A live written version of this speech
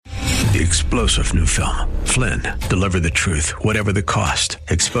The explosive new film, Flynn, deliver the truth, whatever the cost,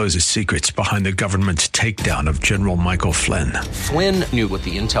 exposes secrets behind the government's takedown of General Michael Flynn. Flynn knew what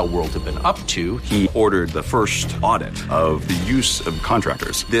the intel world had been up to. He ordered the first audit of the use of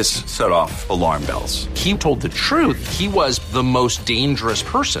contractors. This set off alarm bells. He told the truth. He was the most dangerous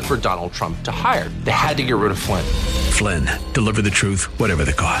person for Donald Trump to hire. They had to get rid of Flynn. Flynn, deliver the truth, whatever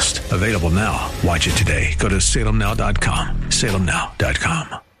the cost. Available now. Watch it today. Go to salemnow.com.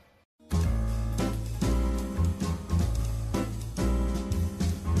 salemnow.com.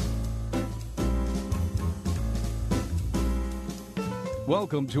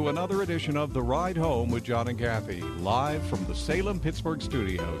 Welcome to another edition of The Ride Home with John and Kathy, live from the Salem-Pittsburgh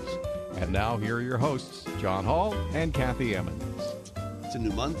studios. And now here are your hosts, John Hall and Kathy Emmons. It's a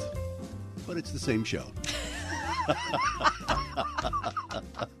new month, but it's the same show.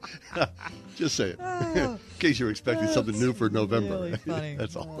 Just say it. In case you're expecting something new for November. Really funny.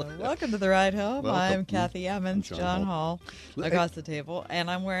 That's all. Welcome to the Ride Home. Welcome. I'm Kathy Emmons, I'm John Hall, across the table,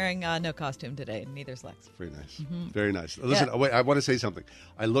 and I'm wearing no costume today. Neither's Lex. Very nice. Very nice. Listen, wait, I want to say something.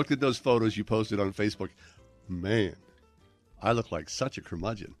 I looked at those photos you posted on Facebook. Man, I look like such a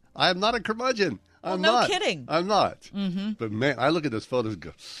curmudgeon. I am not a curmudgeon. I'm no not. kidding. I'm not. Mm-hmm. But man, I look at those photos and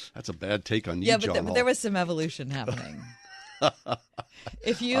go, that's a bad take on you, Yeah, John but Hall. there was some evolution happening.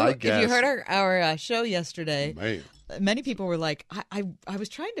 If you guess. heard our show yesterday, Man. many people were like, I was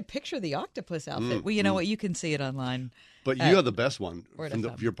trying to picture the octopus outfit. Well, you know what? You can see it online. But you are the best one Word from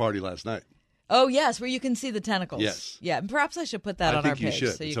FM. your party last night. Oh, yes, where you can see the tentacles. Yes. Yeah, and perhaps I should put that I on think our page. you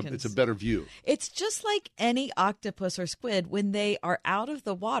should. So you can It's a better view. It's just like any octopus or squid. When they are out of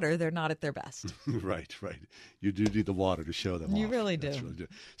the water, they're not at their best. Right. You do need the water to show them You off. really That's do.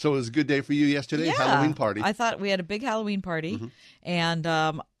 So it was a good day for you yesterday, Yeah. Halloween party. I thought we had a big Halloween party. And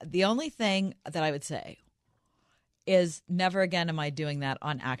the only thing that I would say is never again am I doing that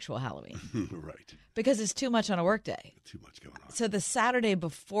on actual Halloween. Right. Because it's too much on a work day. Too much going on. So the Saturday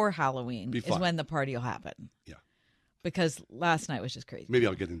before Halloween Be is fine. when the party will happen. Yeah. Because last night was just crazy. Maybe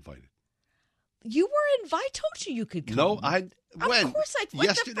I'll get invited. You were invited. I told you could come. No, when? Of course I. What the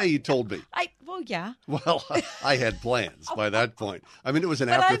Yesterday you told me. Well, yeah. Well, I had plans by that point. I mean, it was an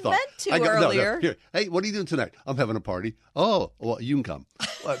But I afterthought. meant to earlier. Here. Hey, what are you doing tonight? I'm having a party. Oh, well, you can come.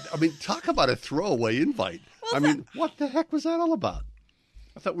 I mean, talk about a throwaway invite. Well, I mean, what the heck was that all about?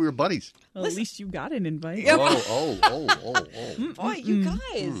 I thought we were buddies. Well, at least you got an invite. Oh. Boy, you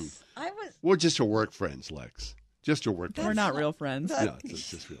guys. I was. We're just your work friends, Lex. Just your work friends. We're not real friends. No, it's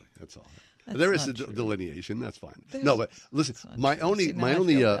just really, that's all. There is a not true. delineation. That's fine. No, but listen, my true. only See, now I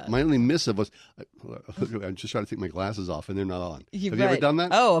feel bad. my only missive was. I'm just trying to take my glasses off, and they're not on. Have you ever right. done that?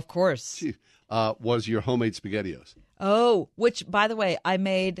 Oh, of course. Gee, was your homemade SpaghettiOs? Oh, which, by the way,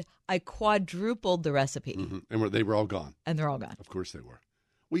 I quadrupled the recipe, And they were all gone. and they're all gone. Of course they were.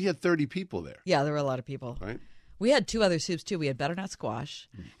 We had 30 people there, Yeah, there were a lot of people. right? We had two other soups, too. We had butternut squash,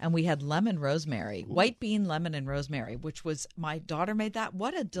 and we had lemon rosemary, white bean, lemon, and rosemary, which was, my daughter made that.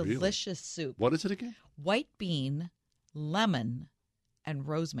 What a delicious soup. What is it again? White bean, lemon, and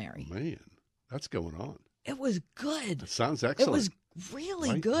rosemary. Man, that's going on. It was good. That sounds excellent. It was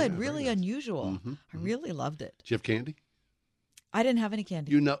really Right? good, Yeah, really very nice. unusual. I really loved it. Did you have candy? I didn't have any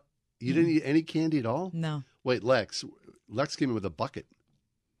candy. You didn't eat any candy at all? No. Wait, Lex came in with a bucket.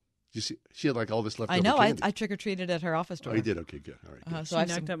 Did you see? She had like all this leftover I know. I candy. trick-or-treated at her office door. Oh, you did? Okay, good. All right. Good. So She I've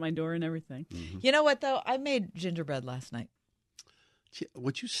knocked at my door and everything. You know what, though? I made gingerbread last night, Gee,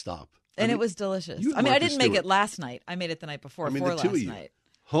 would you stop? and it was delicious. you I mean, I Martha didn't make Stewart. it last night. I made it the night before, I mean, for the two last of you. night.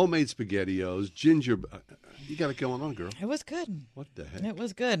 Homemade SpaghettiOs, ginger. You got it going on, girl. It was good. What the heck? It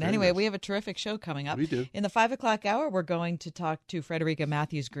was good. Very Anyway, nice. we have a terrific show coming up. We do. In the 5 o'clock hour, we're going to talk to Frederica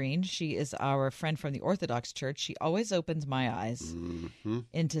Matthews Green. She is our friend from the Orthodox Church. She always opens my eyes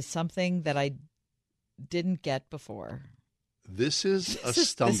into something that I didn't get before. This is a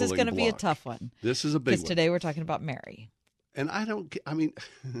stumbling This is going to be a block. tough one. This is a big Because one. today we're talking about Mary. And I don't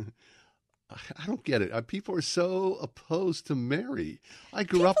get it. People are so opposed to Mary. I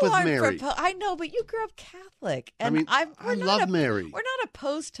grew up with People Mary. aren't I know, but you grew up Catholic. And I mean, I I love Mary. We're not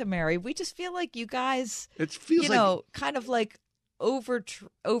opposed to Mary. We just feel like you guys, It feels kind of like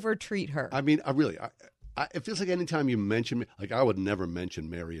over-treat her. I mean, it feels like anytime you mention me, like I would never mention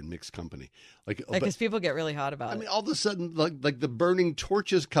Mary in mixed company. Because people get really hot about I it. mean, all of a sudden, like the burning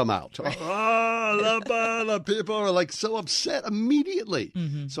torches come out. The people are like so upset immediately.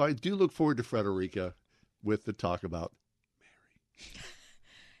 So I do look forward to Frederica with the talk about Mary.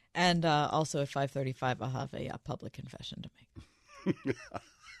 And also at 5:35, I'll have a public confession to make.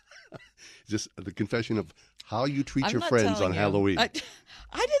 Just the confession of how you treat I'm your not friends telling on you. Halloween. I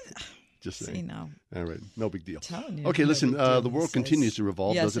didn't. Just saying. See, no. All right. No big deal. Telling you, Okay, no listen, big deal, the world he continues says. to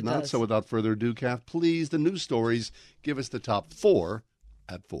revolve, Yes, does it not? does. So without further ado, Kath, please, the news stories, give us the top 4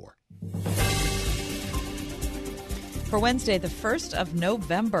 at 4. For Wednesday, the 1st of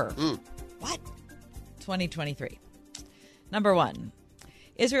November. What? 2023. Number 1.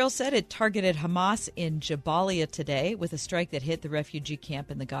 Israel said it targeted Hamas in Jabalia today with a strike that hit the refugee camp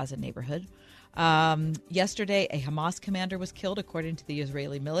in the Gaza neighborhood. Yesterday, a Hamas commander was killed, according to the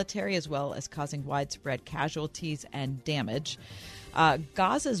Israeli military, as well as causing widespread casualties and damage.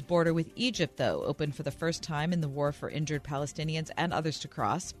 Gaza's border with Egypt, though, opened for the first time in the war for injured Palestinians and others to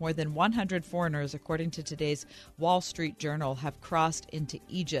cross. More than 100 foreigners, according to today's Wall Street Journal, have crossed into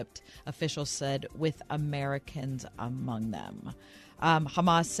Egypt, officials said, with Americans among them.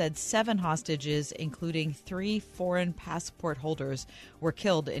 Hamas said 7 hostages, including 3 foreign passport holders, were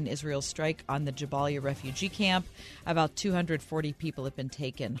killed in Israel's strike on the Jabalia refugee camp. About 240 people have been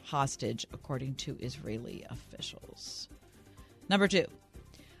taken hostage, according to Israeli officials. Number 2.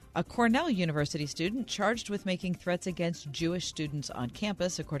 A Cornell University student charged with making threats against Jewish students on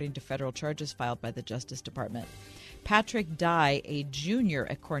campus, according to federal charges filed by the Justice Department. Patrick Dye, a junior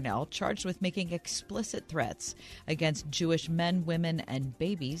at Cornell, charged with making explicit threats against Jewish men, women, and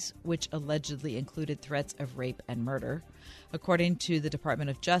babies, which allegedly included threats of rape and murder. According to the Department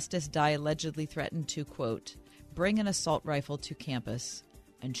of Justice, Dye allegedly threatened to, quote, bring an assault rifle to campus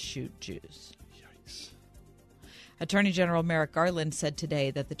and shoot Jews. Yikes. Attorney General Merrick Garland said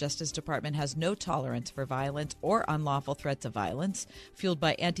today that the Justice Department has no tolerance for violence or unlawful threats of violence fueled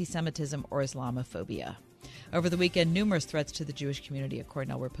by anti-Semitism or Islamophobia. Over the weekend, numerous threats to the Jewish community at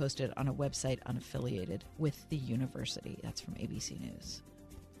Cornell were posted on a website unaffiliated with the university. That's from ABC News.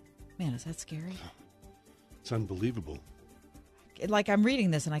 Man, is that scary? It's unbelievable. Like, I'm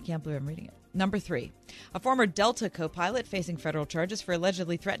reading this and I can't believe I'm reading it. Number 3, a former Delta co-pilot facing federal charges for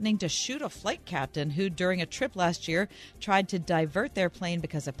allegedly threatening to shoot a flight captain who, during a trip last year, tried to divert their plane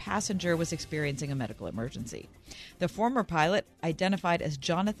because a passenger was experiencing a medical emergency. The former pilot, identified as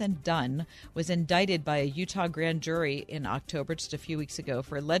Jonathan Dunn, was indicted by a Utah grand jury in October, just a few weeks ago,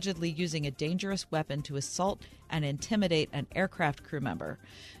 for allegedly using a dangerous weapon to assault and intimidate an aircraft crew member.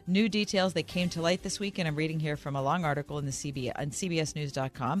 New details that came to light this week, and I'm reading here from a long article on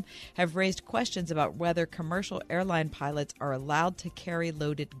CBSNews.com, have raised questions about whether commercial airline pilots are allowed to carry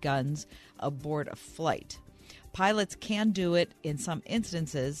loaded guns aboard a flight. Pilots can do it in some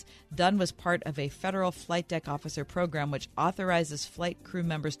instances. Dunn was part of a federal flight deck officer program which authorizes flight crew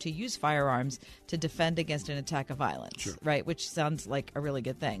members to use firearms to defend against an attack of violence, right? Which sounds like a really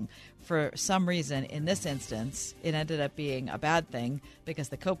good thing. For some reason, in this instance, it ended up being a bad thing because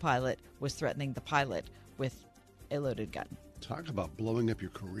the co-pilot was threatening the pilot with a loaded gun. Talk about blowing up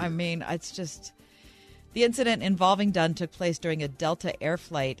your career. I mean, it's just... The incident involving Dunn took place during a Delta Air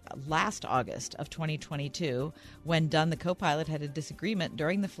flight last August of 2022 when Dunn, the co-pilot, had a disagreement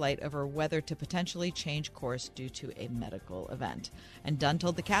during the flight over whether to potentially change course due to a medical event. And Dunn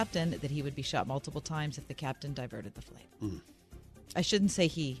told the captain that he would be shot multiple times if the captain diverted the flight. I shouldn't say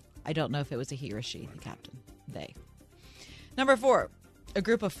he. I don't know if it was a he or she, the captain. They. Number 4. A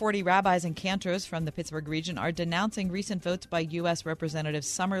group of 40 rabbis and cantors from the Pittsburgh region are denouncing recent votes by U.S. Representative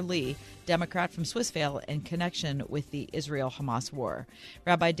Summer Lee, Democrat from Swissvale, in connection with the Israel-Hamas war.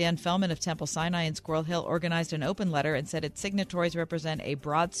 Rabbi Dan Feldman of Temple Sinai in Squirrel Hill organized an open letter and said its signatories represent a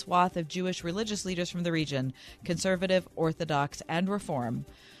broad swath of Jewish religious leaders from the region, conservative, Orthodox, and Reform.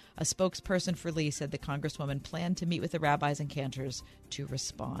 A spokesperson for Lee said the Congresswoman planned to meet with the rabbis and cantors to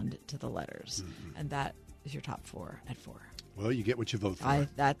respond to the letters. And that is your top 4 at 4. Well, you get what you vote for.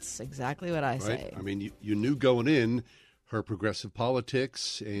 That's exactly what I say. I mean, you knew going in her progressive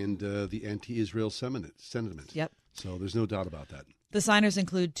politics and the anti-Israel sentiment. Yep. So there's no doubt about that. The signers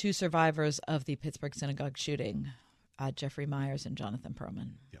include 2 survivors of the Pittsburgh synagogue shooting, Jeffrey Myers and Jonathan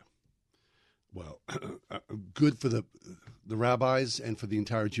Perlman. Yeah. Well, good for the rabbis and for the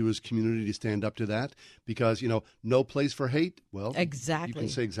entire Jewish community to stand up to that because, no place for hate. Well, exactly. You can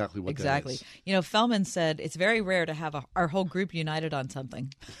say exactly what that is. Feldman said it's very rare to have our whole group united on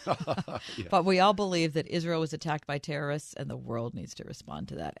something. Yeah. But we all believe that Israel was attacked by terrorists and the world needs to respond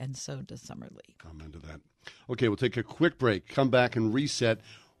to that. And so does Summer Lee. Amen to that. Okay, we'll take a quick break, come back and reset.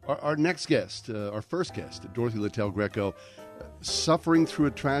 Our next guest, our first guest, Dorothy Littell Greco, suffering through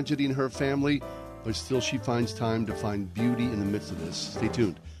a tragedy in her family, but still she finds time to find beauty in the midst of this. Stay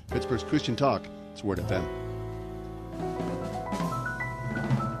tuned. Pittsburgh's Christian Talk. It's Word FM.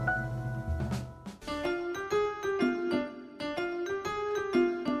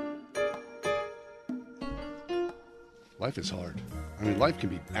 Life is hard. I mean, life can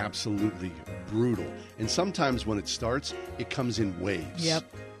be absolutely brutal. And sometimes when it starts, it comes in waves. Yep.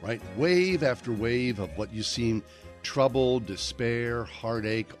 right? Wave after wave of what you seem trouble, despair,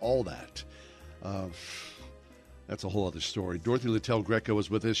 heartache, all that. That's a whole other story. Dorothy Littell Greco is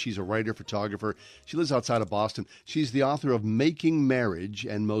with us. She's a writer, photographer. She lives outside of Boston. She's the author of Making Marriage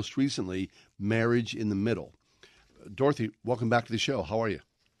and most recently, Marriage in the Middle. Dorothy, welcome back to the show. How are you?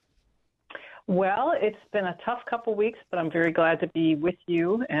 Well, it's been a tough couple weeks, but I'm very glad to be with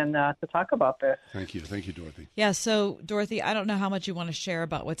you and to talk about this. Thank you. Thank you, Dorothy. Yeah, so, Dorothy, I don't know how much you want to share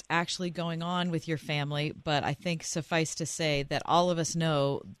about what's actually going on with your family, but I think suffice to say that all of us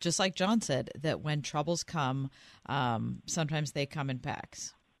know, just like John said, that when troubles come, sometimes they come in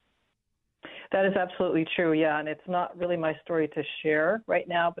packs. That is absolutely true, yeah, and it's not really my story to share right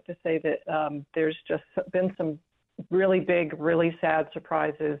now, but to say that there's just been some really big, really sad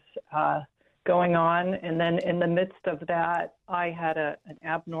surprises going on. And then in the midst of that, I had an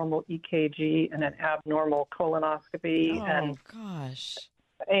abnormal EKG and an abnormal colonoscopy. Oh, gosh.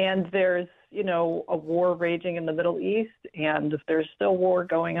 And there's, a war raging in the Middle East, and there's still war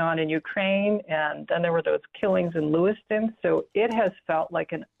going on in Ukraine. And then there were those killings in Lewiston. So it has felt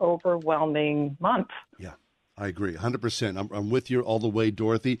like an overwhelming month. Yeah. I agree, 100%. I'm with you all the way,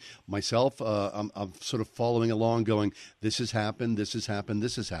 Dorothy. Myself, I'm sort of following along going, this has happened, this has happened,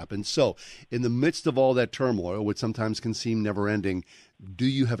 this has happened. So in the midst of all that turmoil, which sometimes can seem never-ending, do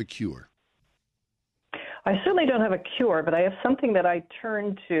you have a cure? I certainly don't have a cure, but I have something that I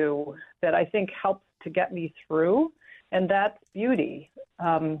turn to that I think helps to get me through, and that's beauty.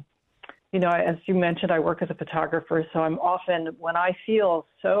 As you mentioned, I work as a photographer, so I'm often, when I feel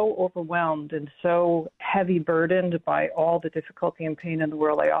so overwhelmed and so heavy burdened by all the difficulty and pain in the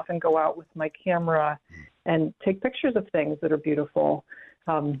world, I often go out with my camera and take pictures of things that are beautiful.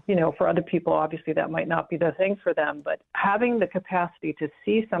 For other people, obviously that might not be the thing for them, but having the capacity to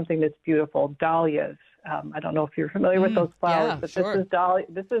see something that's beautiful, dahlias. I don't know if you're familiar with those flowers, but sure.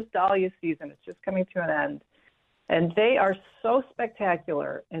 This is dahlia season. It's just coming to an end. And they are so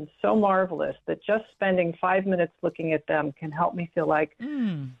spectacular and so marvelous that just spending 5 minutes looking at them can help me feel like,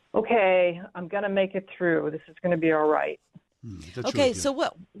 okay, I'm going to make it through. This is going to be all right. Okay, really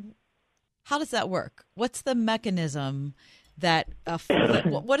so how does that work? What's the mechanism that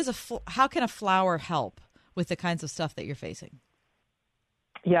how can a flower help with the kinds of stuff that you're facing?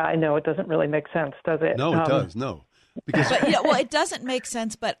 Yeah, I know. It doesn't really make sense, does it? No, it does. No. Because it doesn't make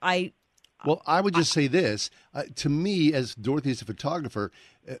sense, but Well, I would just say this. To me, as Dorothy is a photographer,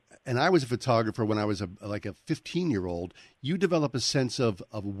 and I was a photographer when I was a 15-year-old, you develop a sense of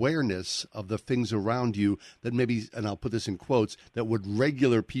awareness of the things around you that maybe, and I'll put this in quotes, that would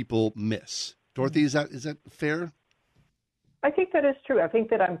regular people miss. Dorothy, is that fair? I think that is true. I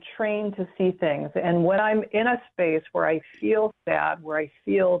think that I'm trained to see things. And when I'm in a space where I feel sad, where I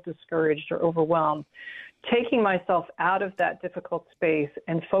feel discouraged or overwhelmed, taking myself out of that difficult space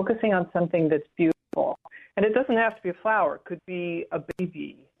and focusing on something that's beautiful. And it doesn't have to be a flower. It could be a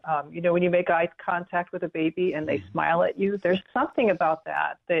baby. When you make eye contact with a baby and they smile at you, there's something about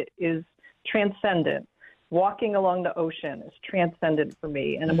that is transcendent. Walking along the ocean is transcendent for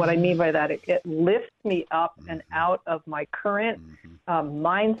me. And what I mean by that, it lifts me up and out of my current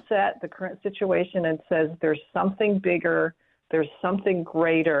mindset, the current situation, and says there's something bigger, there's something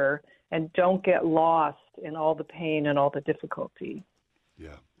greater, and don't get lost in all the pain and all the difficulty.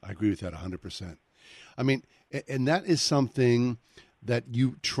 Yeah, I agree with that 100%. I mean, and that is something that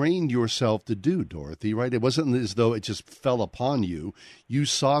you trained yourself to do, Dorothy, right? It wasn't as though it just fell upon you. You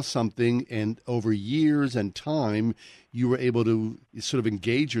saw something, and over years and time, you were able to sort of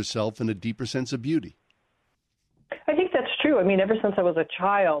engage yourself in a deeper sense of beauty. I think that's true. I mean, ever since I was a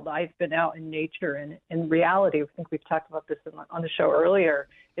child, I've been out in nature, and in reality, I think we've talked about this on the show earlier,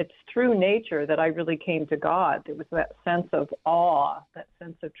 it's through nature that I really came to God. There was that sense of awe, that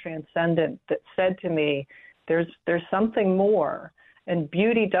sense of transcendence that said to me, there's something more. And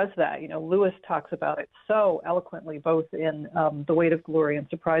beauty does that. Lewis talks about it so eloquently, both in The Weight of Glory and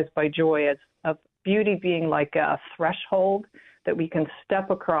Surprised by Joy, as of beauty being like a threshold that we can step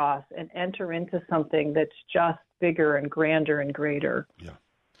across and enter into something that's just bigger and grander and greater. Yeah.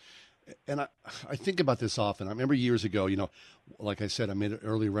 And I think about this often. I remember years ago, like I said, I made an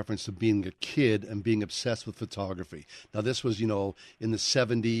earlier reference to being a kid and being obsessed with photography. Now, this was, in the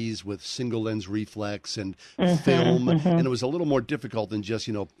 70s with single lens reflex and film. And it was a little more difficult than just,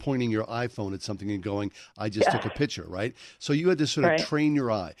 pointing your iPhone at something and going, I just took a picture, right? So you had to sort of train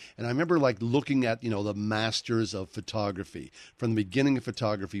your eye. And I remember looking at, the masters of photography from the beginning of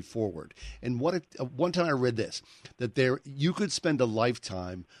photography forward. And one time I read this, that you could spend a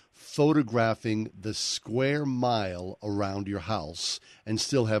lifetime photographing the square mile around your house and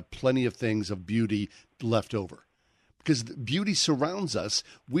still have plenty of things of beauty left over. because beauty surrounds us.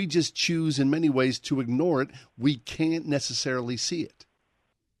 We just choose in many ways to ignore it. We can't necessarily see it.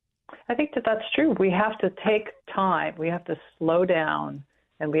 I think that that's true. We have to take time. We have to slow down,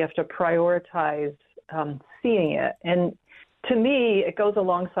 and we have to prioritize seeing it. And to me, it goes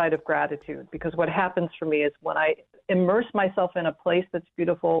alongside of gratitude, because what happens for me is when I immerse myself in a place that's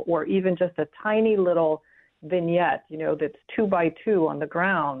beautiful, or even just a tiny little vignette, that's 2 by 2 on the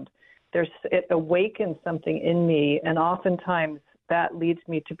ground, it awakens something in me, and oftentimes that leads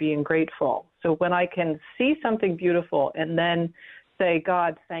me to being grateful. So when I can see something beautiful and then say,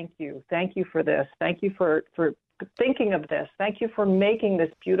 God, thank you for this, thank you for thinking of this, thank you for making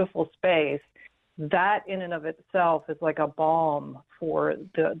this beautiful space, that in and of itself is like a balm for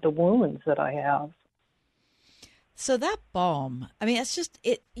the wounds that I have. So that balm, I mean, it's just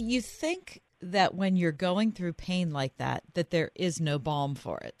it. You think that when you're going through pain like that there is no balm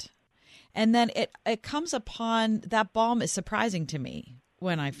for it. And then it comes upon, that balm is surprising to me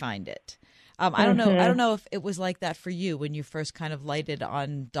when I find it. I don't know if it was like that for you when you first kind of lighted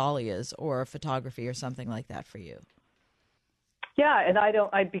on dahlias or photography or something like that for you. Yeah, and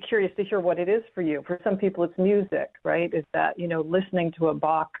I'd be curious to hear what it is for you. For some people, it's music, right? Is that, listening to a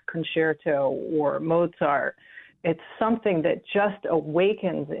Bach concerto or Mozart, it's something that just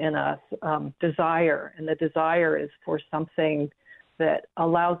awakens in us desire, and the desire is for something that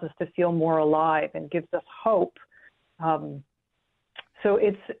allows us to feel more alive and gives us hope. So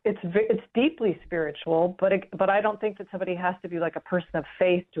it's deeply spiritual, but I don't think that somebody has to be like a person of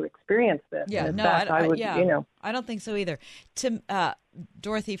faith to experience this. Yeah, no, fact, I don't think so either.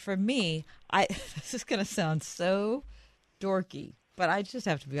 Dorothy, for me, this is going to sound so dorky, but I just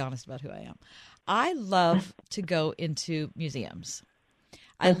have to be honest about who I am. I love to go into museums.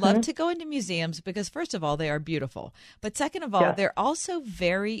 I love to go into museums because, first of all, they are beautiful. But second of all, they're also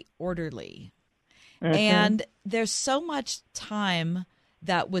very orderly. And there's so much time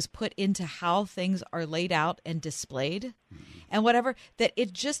that was put into how things are laid out and displayed and whatever, that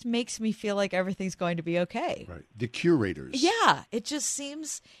it just makes me feel like everything's going to be okay. Right. The curators. Yeah. It just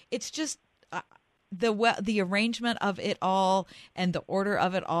seems, it's just the arrangement of it all and the order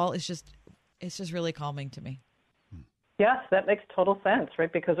of it all is just, it's just really calming to me. Yes, that makes total sense,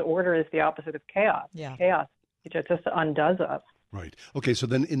 right? Because order is the opposite of chaos. Yeah. Chaos, it just undoes us. Right. Okay, so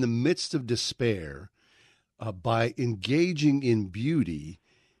then in the midst of despair, by engaging in beauty,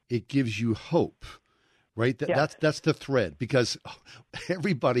 it gives you hope, right? That's the thread, because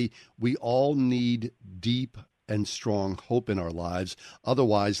everybody, we all need deep and strong hope in our lives.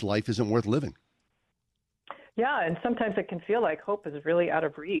 Otherwise, life isn't worth living. Yeah, and sometimes it can feel like hope is really out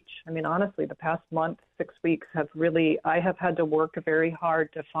of reach. I mean, honestly, the past month, 6 weeks I have had to work very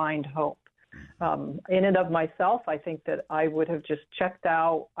hard to find hope. In and of myself, I think that I would have just checked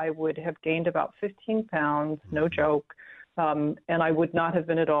out. I would have gained about 15 pounds, no joke, and I would not have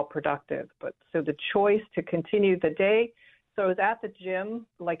been at all productive. But so the choice to continue the day, so I was at the gym,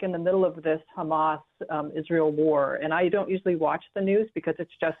 like in the middle of this Hamas-Israel war, and I don't usually watch the news because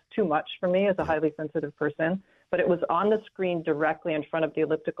it's just too much for me as a highly sensitive person, but it was on the screen directly in front of the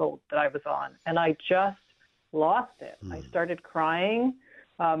elliptical that I was on, and I just lost it. I started crying,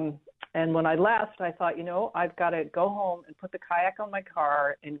 and when I left, I thought, I've got to go home and put the kayak on my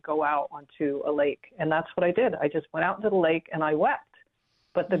car and go out onto a lake, and that's what I did. I just went out into the lake, and I wept.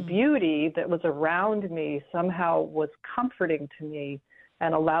 But the beauty that was around me somehow was comforting to me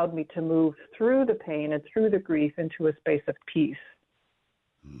and allowed me to move through the pain and through the grief into a space of peace.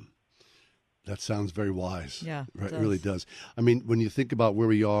 That sounds very wise. Yeah, it really does. I mean, when you think about where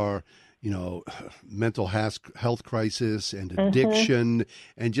we are, mental health crisis and addiction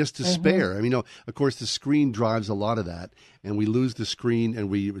and just despair. I mean, of course, the screen drives a lot of that, and we lose the screen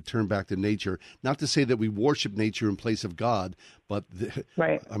and we return back to nature. Not to say that we worship nature in place of God, but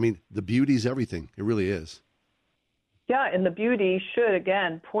the beauty is everything. It really is. Yeah, and the beauty should,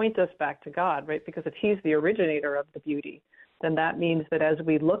 again, point us back to God, right? Because if he's the originator of the beauty, then that means that as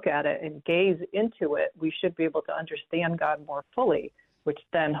we look at it and gaze into it, we should be able to understand God more fully, which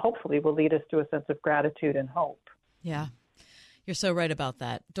then hopefully will lead us to a sense of gratitude and hope. Yeah, you're so right about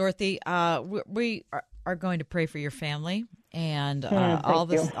that. Dorothy, we are going to pray for your family and all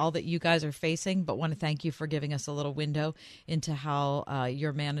that you guys are facing, but want to thank you for giving us a little window into how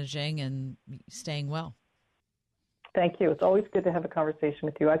you're managing and staying well. Thank you. It's always good to have a conversation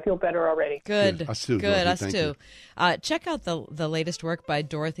with you. I feel better already. Good. Us too. Good. Dorothy, Us too. Check out the latest work by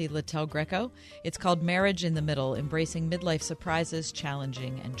Dorothy Littell Greco. It's called Marriage in the Middle, Embracing Midlife Surprises,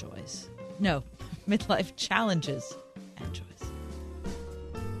 Challenging and Joys. No, Midlife Challenges and Joys.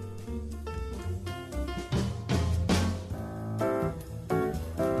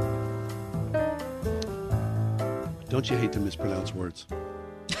 Don't you hate to mispronounce words?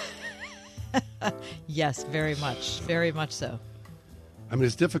 Yes, very much so. I mean,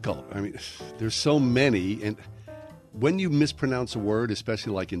 it's difficult. I mean, there's so many, and when you mispronounce a word,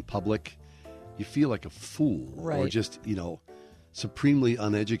 especially like in public, you feel like a fool or Right. just, supremely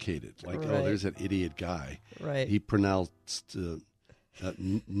uneducated. Like, oh, Right. there's that idiot guy. Right. He pronounced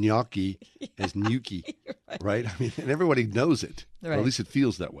gnocchi as gnocchi, right? I mean, and everybody knows it, or Right. at least it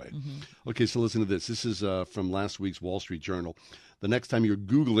feels that way. Okay, so listen to this. This is from last week's Wall Street Journal. The next time you're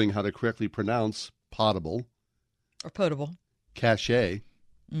Googling how to correctly pronounce potable, Or potable. cachet,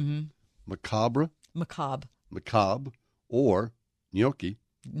 macabre, macabre, or gnocchi,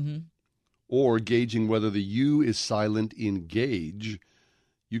 or gauging whether the U is silent in gauge,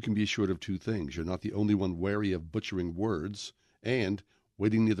 you can be assured of two things. You're not the only one wary of butchering words, and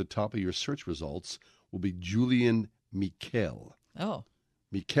waiting near the top of your search results will be Julian Mikkel. Oh.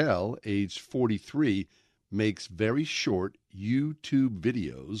 Mikkel, aged 43, makes very short YouTube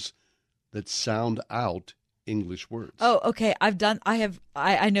videos that sound out English words. Oh, okay. I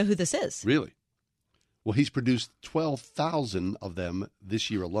know who this is. Really? Well, he's produced 12,000 of them this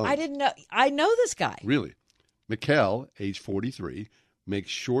year alone. I didn't know. I know this guy. Really? Mikkel, age 43,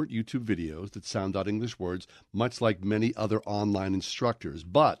 makes short YouTube videos that sound out English words, much like many other online instructors.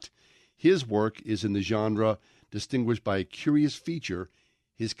 But his work is in the genre distinguished by a curious feature,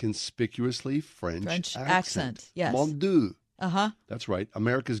 his conspicuously French accent. Yes. Mon Dieu. Uh-huh. That's right.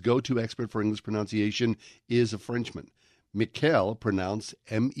 America's go-to expert for English pronunciation is a Frenchman. Mikkel, pronounced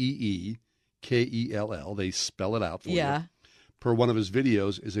Meekell. They spell it out for you. Yeah. Per one of his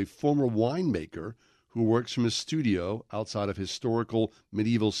videos, is a former winemaker who works from his studio outside of historical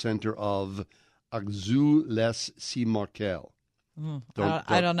medieval center of Axou-les-Marquel.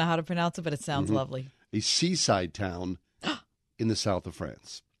 I don't know how to pronounce it, but it sounds lovely. A seaside town in the south of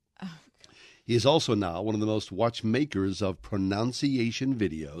France. He is also now one of the most watched makers of pronunciation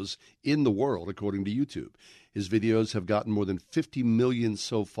videos in the world, according to YouTube. His videos have gotten more than 50 million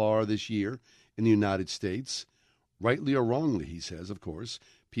so far this year in the United States. Rightly or wrongly, he says, of course,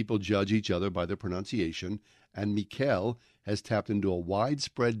 people judge each other by their pronunciation, and Mikkel has tapped into a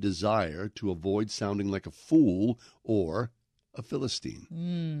widespread desire to avoid sounding like a fool or a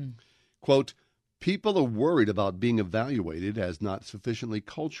Philistine. Quote, people are worried about being evaluated as not sufficiently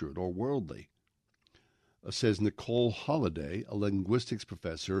cultured or worldly, says Nicole Holliday, a linguistics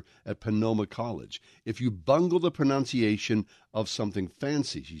professor at Sonoma College. If you bungle the pronunciation of something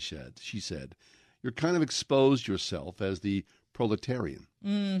fancy, she said, you're kind of exposed yourself as the proletarian.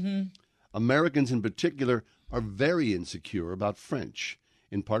 Americans in particular are very insecure about French,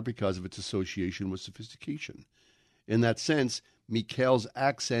 in part because of its association with sophistication. In that sense, Mikkel's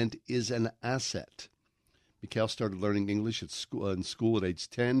accent is an asset. Mikkel started learning English in school at age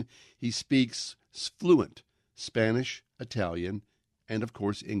 10. He speaks fluent Spanish, Italian, and, of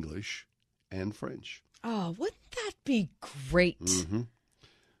course, English and French. Oh, wouldn't that be great?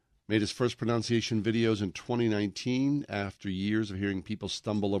 Made his first pronunciation videos in 2019 after years of hearing people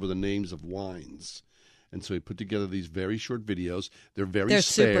stumble over the names of wines. And so he put together these very short videos. They're very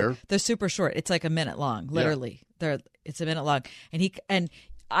spare. They're super short. It's like a minute long, literally. It's a minute long.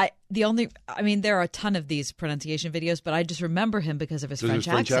 There are a ton of these pronunciation videos, but I just remember him because of his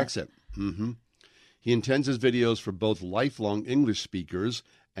French accent. He intends his videos for both lifelong English speakers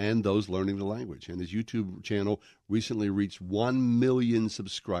and those learning the language. And his YouTube channel recently reached 1 million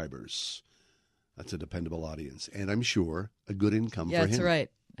subscribers. That's a dependable audience. And I'm sure a good income for him. Yeah, that's right.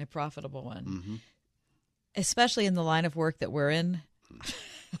 A profitable one. Especially in the line of work that we're in.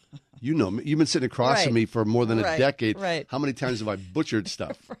 You know, you've been sitting across from me for more than a decade. Right. How many times have I butchered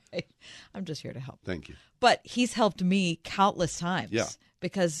stuff? Right. I'm just here to help. Thank you. But he's helped me countless times. Yeah.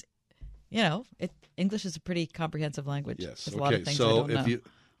 Because, English is a pretty comprehensive language. Yes. There's a lot of things I so don't know. if you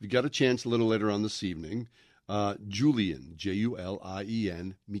got a chance a little later on this evening, Julian,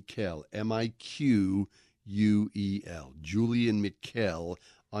 Julien, Mikkel, Miquel, Julian Mikkel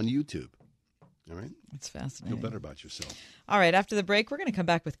on YouTube. All right? It's fascinating. Feel better about yourself. All right. After the break, we're going to come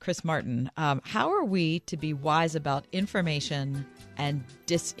back with Chris Martin. How are we to be wise about information and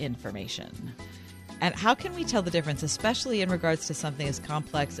disinformation? And how can we tell the difference, especially in regards to something as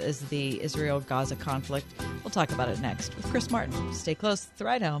complex as the Israel-Gaza conflict? We'll talk about it next with Chris Martin. Stay close. It's the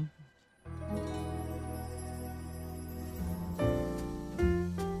ride home.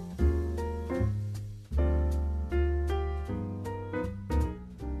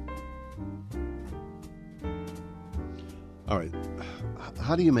 All right.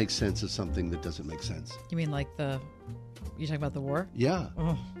 How do you make sense of something that doesn't make sense? You mean like you talking about the war? Yeah.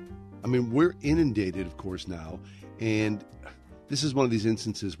 Oh. I mean, we're inundated, of course, now. And this is one of these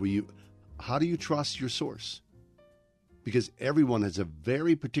instances where how do you trust your source? because everyone has a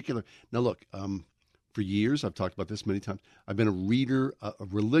very particular. Now, look, for years, I've talked about this many times. I've been a reader,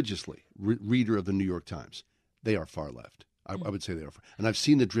 religiously reader of the New York Times. They are far left. I would say they are. And I've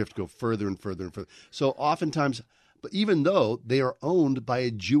seen the drift go further and further and further. So oftentimes, but even though they are owned by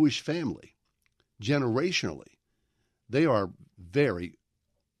a Jewish family, generationally, they are very,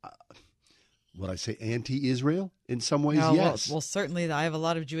 what I say, anti-Israel in some ways, No, yes. Well, certainly I have a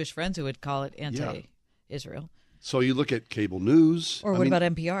lot of Jewish friends who would call it anti-Israel. So you look at cable news. Or what about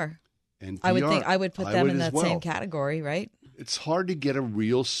NPR? NPR? I would put them in that as well. same category, right? It's hard to get a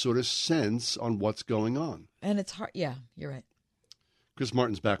real sort of sense on what's going on. And it's hard. Yeah, you're right. Chris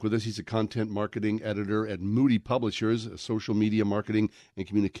Martin's back with us. He's a content marketing editor at Moody Publishers, a social media marketing and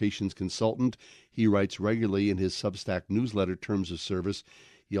communications consultant. He writes regularly in his Substack newsletter, Terms of Service.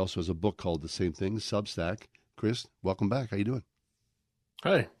 He also has a book called the same thing, Substack. Chris, welcome back. How you doing?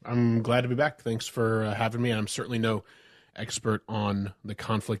 Hi, I'm glad to be back. Thanks for having me. I'm certainly no expert on the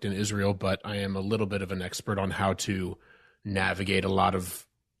conflict in Israel, but I am a little bit of an expert on how to navigate a lot of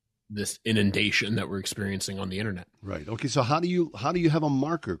this inundation that we're experiencing on the internet. Right. Okay. So how do you have a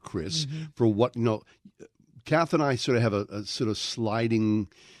marker, Chris, for what, Kath and I sort of have a sort of sliding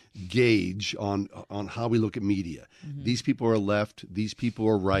gauge on how we look at media. These people are left, these people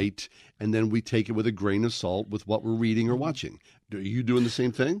are right, and then we take it with a grain of salt with what we're reading or watching. Are you doing the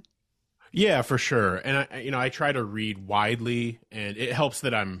same thing? Yeah, for sure. And I try to read widely, and it helps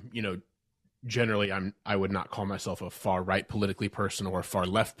that I'm, generally I would not call myself a far right politically person or a far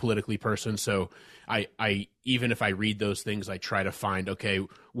left politically person. So I even if I read those things, I try to find, okay,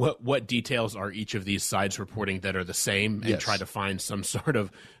 what details are each of these sides reporting that are the same, and try to find some sort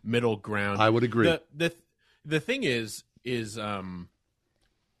of middle ground. I would agree. The thing is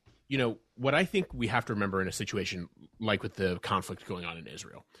what I think we have to remember in a situation like with the conflict going on in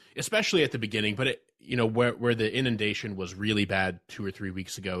Israel, especially at the beginning, but where the inundation was really bad 2 or 3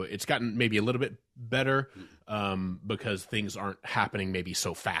 weeks ago, it's gotten maybe a little bit better because things aren't happening maybe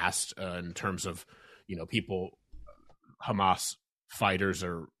so fast in terms of, people, Hamas fighters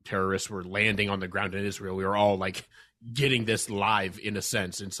or terrorists were landing on the ground in Israel. We were all like getting this live in a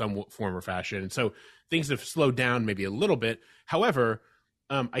sense, in some form or fashion. And so things have slowed down maybe a little bit. However,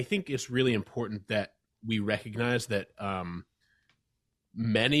 I think it's really important that we recognize that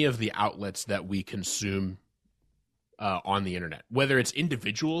many of the outlets that we consume on the internet, whether it's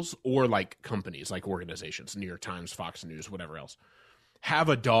individuals or like companies, like organizations, New York Times, Fox News, whatever else, have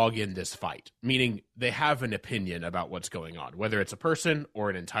a dog in this fight, meaning they have an opinion about what's going on, whether it's a person or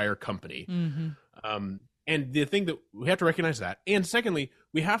an entire company. And the thing that we have to recognize that. And secondly,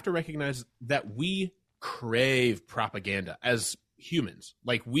 we have to recognize that we crave propaganda as humans.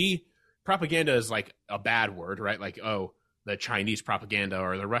 Like propaganda is like a bad word, right? Like, oh, the Chinese propaganda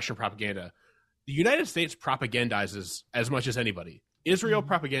or the Russian propaganda. The United States propagandizes as much as anybody. Israel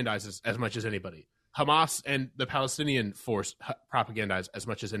propagandizes as much as anybody. Hamas and the Palestinian force propagandize as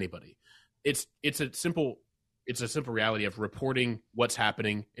much as anybody. It's a simple reality of reporting what's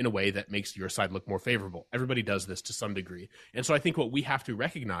happening in a way that makes your side look more favorable. Everybody does this to some degree. And so I think what we have to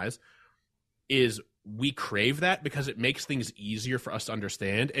recognize is we crave that because it makes things easier for us to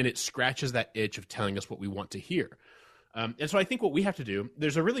understand, and it scratches that itch of telling us what we want to hear. And so I think what we have to do,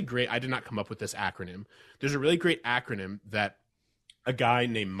 there's a really great, I did not come up with this acronym. There's a really great acronym that a guy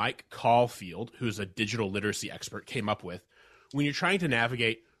named Mike Caulfield, who's a digital literacy expert, came up with when you're trying to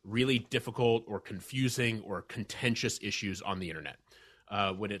navigate really difficult or confusing or contentious issues on the internet.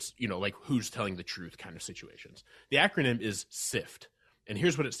 When it's, like who's telling the truth kind of situations. The acronym is SIFT. And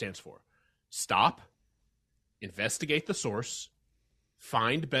here's what it stands for. Stop, investigate the source,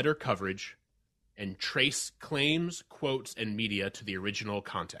 find better coverage, and trace claims, quotes, and media to the original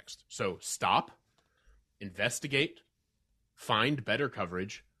context. So stop, investigate, find better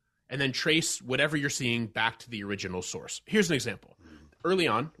coverage, and then trace whatever you're seeing back to the original source. Here's an example. Early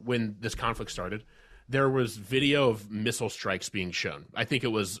on, when this conflict started, there was video of missile strikes being shown. I think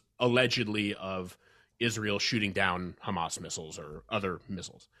it was allegedly of Israel shooting down Hamas missiles or other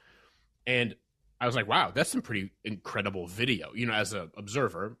missiles. And I was like, wow, that's some pretty incredible video. As an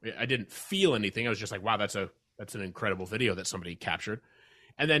observer, I didn't feel anything. I was just like, wow, that's an incredible video that somebody captured.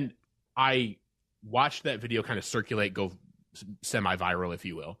 And then I watched that video kind of circulate, go semi-viral, if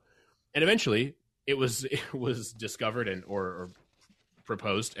you will. And eventually it was discovered or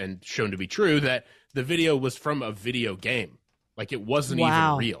proposed and shown to be true that the video was from a video game. Like it wasn't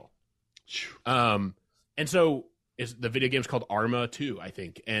even real. And so the video game's called Arma 2, I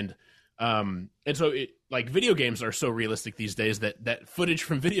think. And so video games are so realistic these days that footage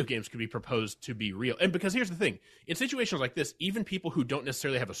from video games could be proposed to be real. And because here's the thing, in situations like this, even people who don't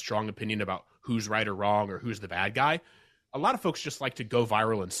necessarily have a strong opinion about who's right or wrong or who's the bad guy, a lot of folks just like to go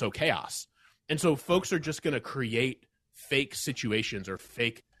viral and sow chaos. And so folks are just going to create fake situations or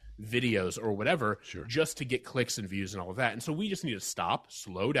fake videos or whatever just to get clicks and views and all of that. And so we just need to stop,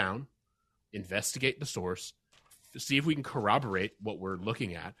 slow down, investigate the source, see if we can corroborate what we're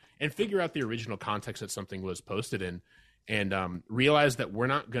looking at, and figure out the original context that something was posted in, and realize that we're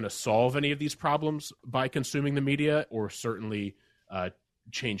not going to solve any of these problems by consuming the media, or certainly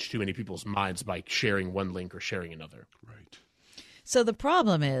change too many people's minds by sharing one link or sharing another. Right. So the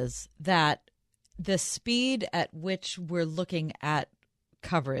problem is that the speed at which we're looking at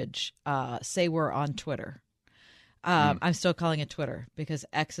coverage, say we're on Twitter. I'm still calling it Twitter because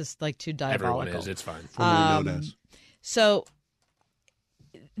X is like too diabolical. Everyone is. It's fine. Formerly known as. So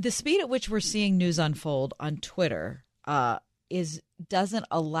the speed at which we're seeing news unfold on Twitter doesn't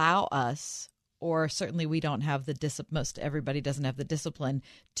allow us, or certainly we don't have the most everybody doesn't have the discipline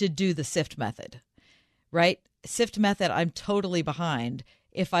to do the SIFT method, right? SIFT method, I'm totally behind.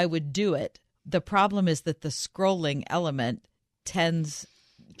 If I would do it, the problem is that the scrolling element tends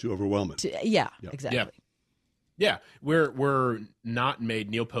to overwhelm it. Exactly. Yeah, we're not made.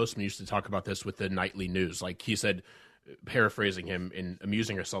 Neil Postman used to talk about this with the nightly news. Like he said, paraphrasing him and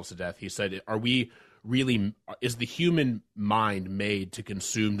amusing ourselves to death, he said, is the human mind made to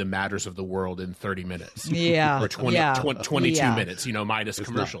consume the matters of the world in 30 minutes? Yeah. Or 22 minutes, minus it's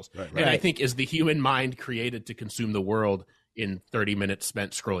commercials. Right. And I think, is the human mind created to consume the world in 30 minutes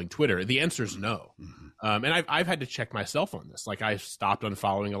spent scrolling Twitter? The answer is no. And I've had to check myself on this. Like, I've stopped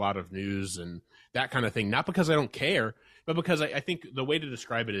unfollowing a lot of news and that kind of thing, not because I don't care, but because I think the way to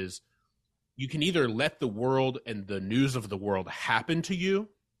describe it is you can either let the world and the news of the world happen to you,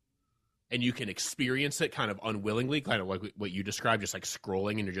 and you can experience it kind of unwillingly, kind of like what you described, just like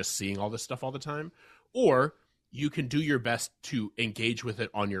scrolling and you're just seeing all this stuff all the time, or you can do your best to engage with it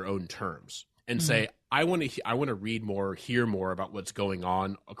on your own terms and say, I want to read more, hear more about what's going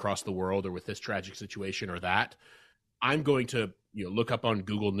on across the world or with this tragic situation or that. I'm going to look up on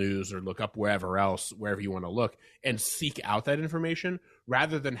Google News or look up wherever you want to look, and seek out that information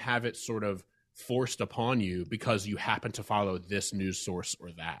rather than have it sort of forced upon you because you happen to follow this news source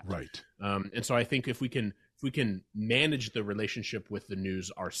or that. Right. And so I think if we can manage the relationship with the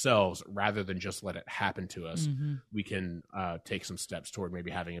news ourselves rather than just let it happen to us, we can take some steps toward maybe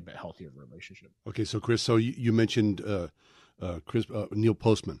having a bit healthier relationship. Okay, so Chris, you mentioned Neil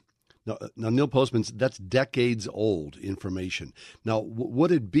Postman. Now, Neil Postman's, that's decades old information. Now,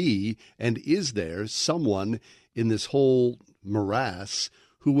 would it be, and is there someone in this whole morass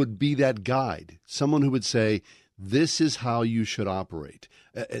who would be that guide? Someone who would say, this is how you should operate.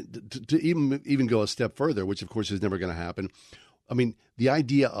 To even go a step further, which of course is never going to happen. I mean, the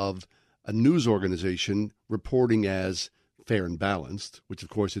idea of a news organization reporting as fair and balanced, which of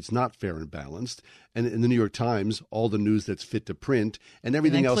course it's not fair and balanced, and in the New York Times, all the news that's fit to print and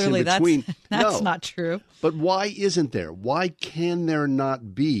everything else in between. That's not true. But why isn't there? Why can there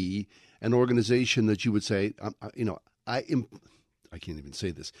not be an organization that you would say, I can't even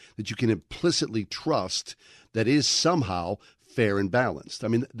say this, that you can implicitly trust that is somehow fair and balanced? I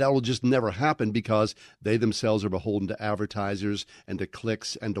mean, that will just never happen because they themselves are beholden to advertisers and to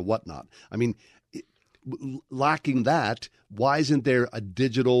clicks and to whatnot. I mean, lacking that, why isn't there a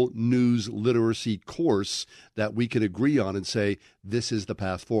digital news literacy course that we can agree on and say, this is the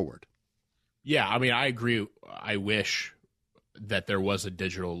path forward? Yeah, I mean, I agree. I wish that there was a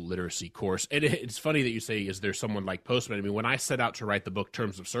digital literacy course. And it's funny that you say, is there someone like Postman? I mean, when I set out to write the book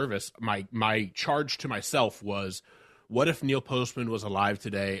Terms of Service, my charge to myself was, what if Neil Postman was alive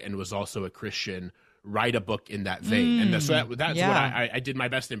today and was also a Christian? Write a book in that vein. And so that's what I did my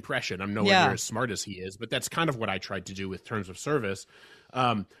best impression. I'm nowhere near as smart as he is, but that's kind of what I tried to do with Terms of Service.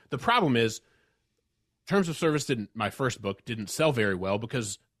 The problem is Terms of Service my first book didn't sell very well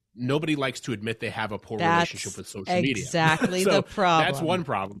because nobody likes to admit they have a poor relationship with social media. Exactly the problem. That's one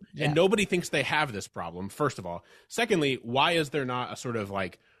problem. Yeah. And nobody thinks they have this problem, first of all. Secondly, why is there not a sort of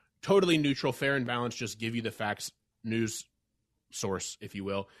like totally neutral, fair and balanced, just give you the facts news source, if you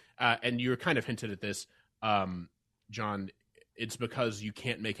will? And you kind of hinted at this, John. It's because you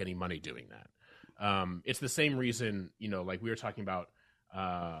can't make any money doing that. It's the same reason, like we were talking about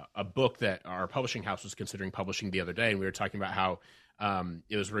a book that our publishing house was considering publishing the other day, and we were talking about how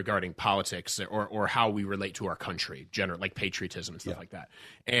it was regarding politics or how we relate to our country, like patriotism and stuff like that.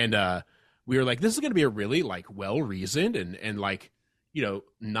 And we were like, this is going to be a really like well-reasoned and like,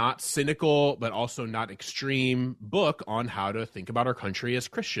 not cynical, but also not extreme book on how to think about our country as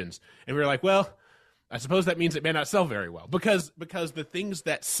Christians. And we were like, well, I suppose that means it may not sell very well because the things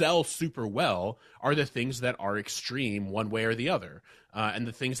that sell super well are the things that are extreme one way or the other, and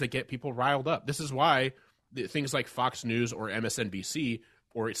the things that get people riled up. This is why things like Fox News or MSNBC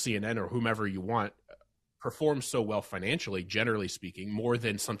or CNN or whomever you want perform so well financially, generally speaking, more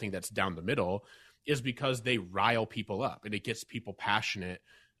than something that's down the middle, is because they rile people up and it gets people passionate.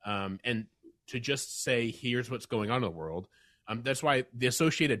 And to just say, here's what's going on in the world. That's why the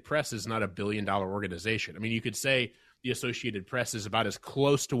Associated Press is not a billion-dollar organization. I mean, you could say the Associated Press is about as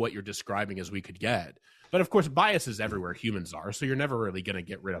close to what you're describing as we could get. But, of course, bias is everywhere humans are, so you're never really going to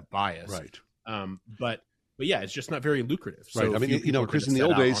get rid of bias. Right. But yeah, it's just not very lucrative. Right. So I mean, Chris, in the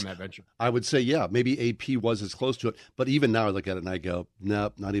old days, I would say, maybe AP was as close to it. But even now I look at it and I go,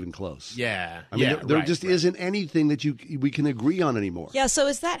 nope, not even close. Yeah. I mean, there just isn't anything that we can agree on anymore. Yeah.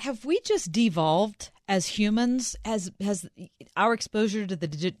 So have we just devolved as humans? Has our exposure to the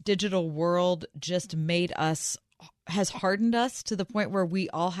digital world just has hardened us to the point where we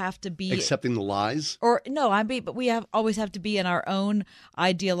all have to be accepting the lies? Or no, but we always have to be in our own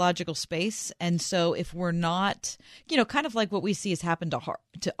ideological space. And so if we're not, kind of like what we see has happened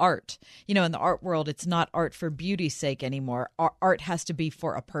to art, in the art world, it's not art for beauty's sake anymore. Art has to be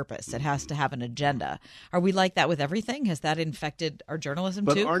for a purpose. It has to have an agenda. Are we like that with everything? Has that infected our journalism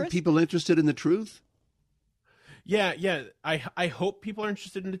too, But aren't Chris? people interested in the truth? Yeah. I hope people are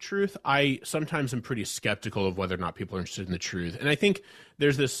interested in the truth. I sometimes am pretty skeptical of whether or not people are interested in the truth. And I think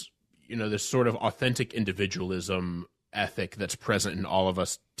there's this, this sort of authentic individualism ethic that's present in all of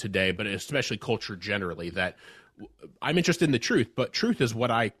us today, but especially culture generally, that I'm interested in the truth, but truth is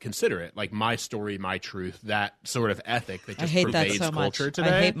what I consider it. Like my story, my truth, that sort of ethic that just pervades culture today.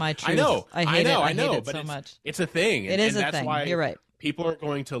 I hate my truth. I know. I know. But so much. It's a thing. It is a that's thing. Why You're right. People are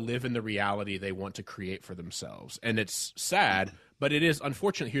going to live in the reality they want to create for themselves. And it's sad, but it is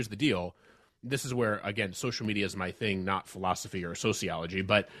unfortunate. Here's the deal. This is where, again, social media is my thing, not philosophy or sociology,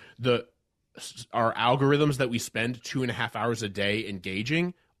 but our algorithms that we spend 2.5 hours a day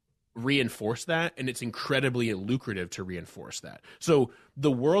engaging reinforce that, and it's incredibly lucrative to reinforce that. So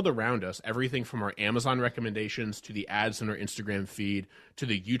the world around us, everything from our Amazon recommendations to the ads in our Instagram feed to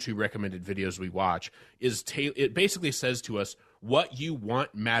the YouTube recommended videos we watch, it basically says to us, what you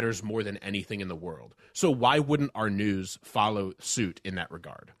want matters more than anything in the world. So why wouldn't our news follow suit in that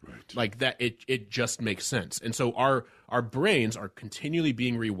regard? Right. Like that, it just makes sense. And so our brains are continually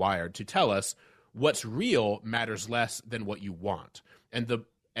being rewired to tell us what's real matters less than what you want. And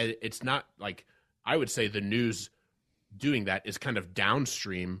it's not like, I would say the news doing that is kind of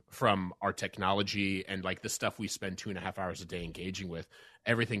downstream from our technology and like the stuff we spend 2.5 hours a day engaging with.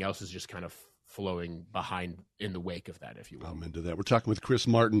 Everything else is just kind of flowing behind in the wake of that, if you will. I'm into that. We're talking with Chris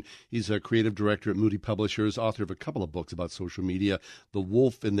Martin. He's a creative director at Moody Publishers, author of a couple of books about social media, The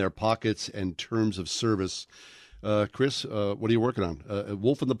Wolf in Their Pockets and Terms of Service. Chris, what are you working on?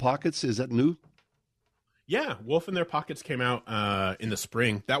 Wolf in the Pockets, is that new? Yeah, Wolf in Their Pockets came out in the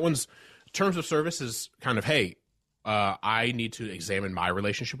spring. That one's Terms of Service is kind of, hey, I need to examine my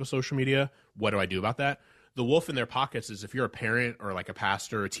relationship with social media. What do I do about that? The Wolf in Their Pockets is if you're a parent or like a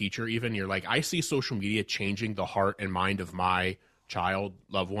pastor, a teacher even, you're like, I see social media changing the heart and mind of my child,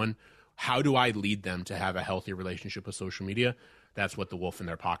 loved one. How do I lead them to have a healthy relationship with social media? That's what The Wolf in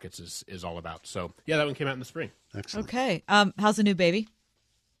Their Pockets is all about. So, yeah, that one came out in the spring. Excellent. Okay. How's the new baby?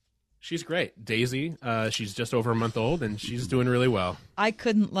 She's great. Daisy, she's just over a month old, and she's doing really well. I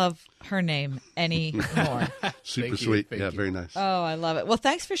couldn't love her name any more. Super sweet. Yeah, very nice. Oh, I love it. Well,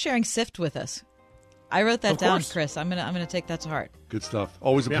 thanks for sharing SIFT with us. I wrote that down, course. Chris. I'm gonna take that to heart. Good stuff.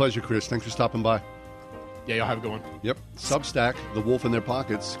 Always a pleasure, Chris. Thanks for stopping by. Yeah, y'all have a good one. Yep. Substack, The Wolf in Their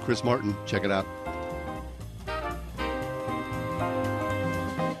Pockets. Chris Martin. Check it out.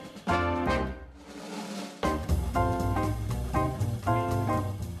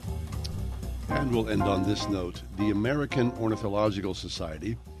 And we'll end on this note. The American Ornithological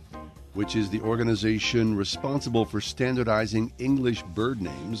Society, which is the organization responsible for standardizing English bird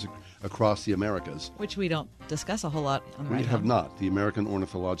names across the Americas. Which we don't discuss a whole lot on the We right have home. not. The American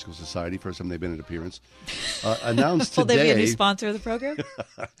Ornithological Society, first time they've been in appearance, announced Will today... they be a new sponsor of the program?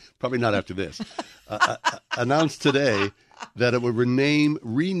 Probably not after this. Announced today that it would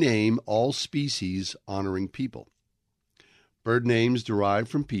rename all species honoring people. Bird names derived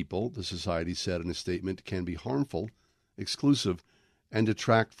from people, the society said in a statement, can be harmful, exclusive, and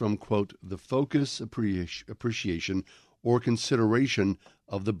detract from, quote, the focus, appreciation, or consideration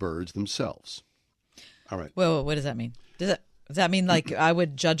of the birds themselves. All right. Well, what does that mean? Does that mean like I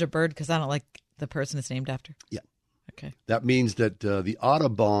would judge a bird because I don't like the person it's named after? Yeah. Okay. That means that the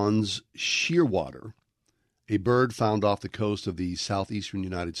Audubon's shearwater, a bird found off the coast of the southeastern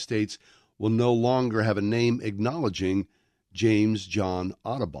United States, will no longer have a name acknowledging James John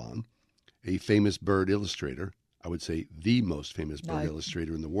Audubon, a famous bird illustrator. I would say the most famous bird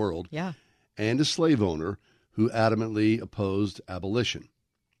illustrator in the world. Yeah. and a slave owner who adamantly opposed abolition.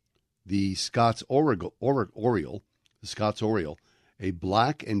 The Scots Oriole, a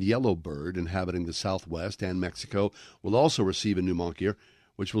black and yellow bird inhabiting the Southwest and Mexico, will also receive a new monkier,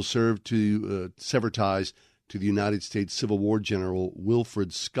 which will serve to sever ties to the United States Civil War General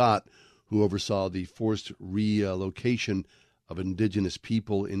Wilfred Scott, who oversaw the forced relocation of indigenous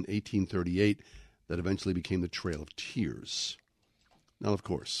people in 1838 that eventually became the Trail of Tears. Now, of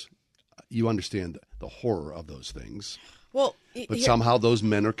course, you understand the horror of those things. Well, but somehow those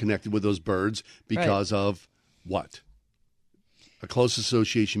men are connected with those birds because of what? A close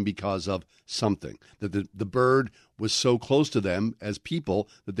association because of something. That the bird was so close to them as people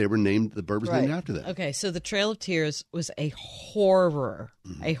that they were named, the bird was named after them. Okay, so the Trail of Tears was a horror.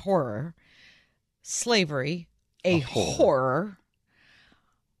 Mm-hmm. A horror. Slavery, a horror.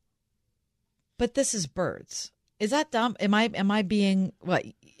 But this is birds. Is that dumb? Am I being what?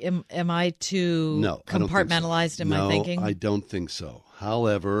 Am I too compartmentalized in my thinking? No, I don't think so.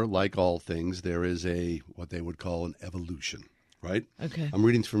 However, like all things, there is what they would call an evolution, right? Okay. I'm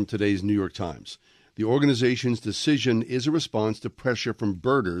reading from today's New York Times. The organization's decision is a response to pressure from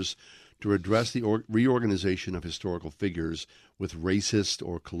birders to address the reorganization of historical figures with racist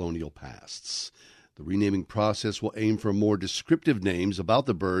or colonial pasts. The renaming process will aim for more descriptive names about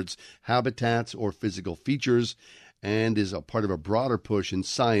the birds' habitats or physical features, and is a part of a broader push in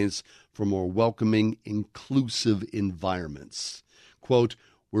science for more welcoming, inclusive environments. Quote,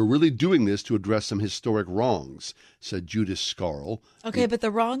 "We're really doing this to address some historic wrongs," said Judith Scarl. Okay, but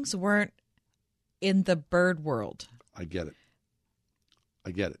the wrongs weren't in the bird world. I get it.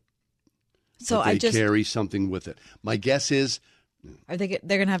 So but they carry something with it. My guess is... they're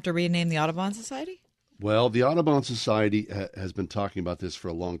going to have to rename the Audubon Society? Well, the Audubon Society has been talking about this for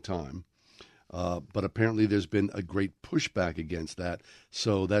a long time. But apparently there's been a great pushback against that,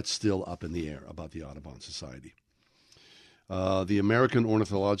 so that's still up in the air about the Audubon Society. The American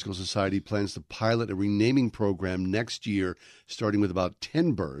Ornithological Society plans to pilot a renaming program next year, starting with about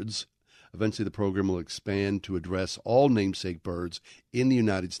 10 birds. Eventually, the program will expand to address all namesake birds in the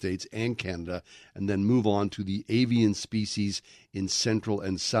United States and Canada, and then move on to the avian species in Central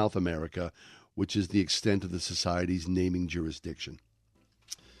and South America, which is the extent of the Society's naming jurisdiction.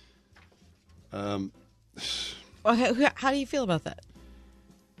 How do you feel about that?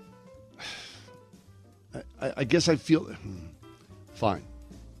 I guess I feel fine.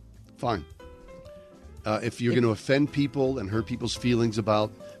 If you're going to offend people and hurt people's feelings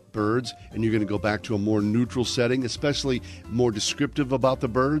about birds, and you're going to go back to a more neutral setting, especially more descriptive about the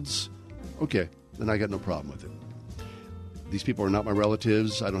birds, okay, then I got no problem with it. These people are not my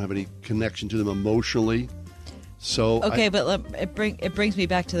relatives. I don't have any connection to them emotionally. So okay, but it brings me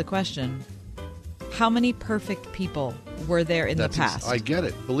back to the question. How many perfect people were there in the past? I get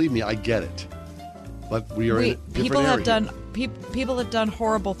it. Believe me, I get it. But we are in a different people area. People have done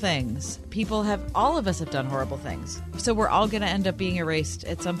horrible things. All of us have done horrible things. So we're all going to end up being erased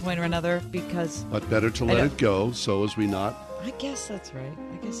at some point or another because... But better to let it go so as we not... I guess that's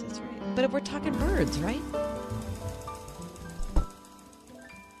right. But if we're talking birds, right?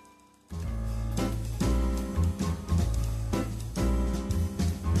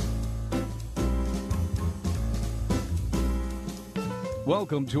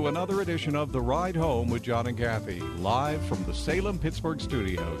 Welcome to another edition of The Ride Home with John and Kathy, live from the Salem-Pittsburgh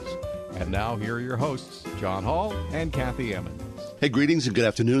studios. And now here are your hosts, John Hall and Kathy Emmons. Hey, greetings and good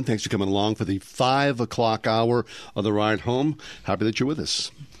afternoon. Thanks for coming along for the 5 o'clock hour of The Ride Home. Happy that you're with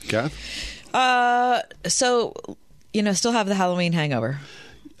us. Kath? So, still have the Halloween hangover.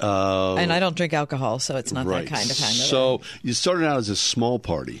 And I don't drink alcohol, so it's not that kind of hangover. So you started out as a small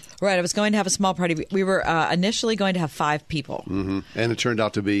party. Right. I was going to have a small party. We were initially going to have 5 people. Mm-hmm. And it turned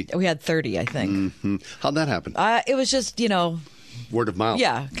out to be? We had 30, I think. Mm-hmm. How'd that happen? It was just, word of mouth.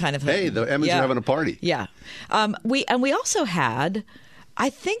 Yeah, kind of. Hey, the Emmons are having a party. Yeah. We also had, I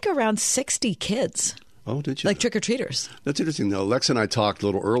think, around 60 kids. Oh, did you? Like trick-or-treaters. That's interesting, though. Lex and I talked a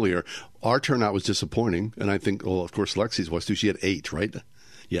little earlier. Our turnout was disappointing, and I think, well, of course, Lexi's was too. She had 8, right?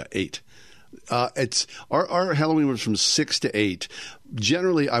 Yeah, 8. It's our Halloween was from 6 to 8.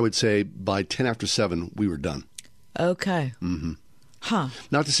 Generally, I would say by 10 after 7, we were done. Okay. Mm-hmm. Huh.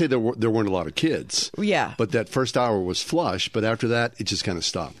 Not to say there weren't a lot of kids. Yeah. But that first hour was flush, but after that, it just kind of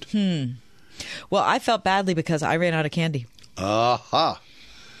stopped. Well, I felt badly because I ran out of candy. Aha.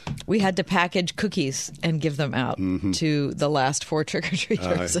 We had to package cookies and give them out to the last 4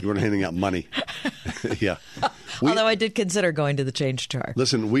 trick-or-treaters. You weren't handing out money. Yeah. Although I did consider going to the change jar.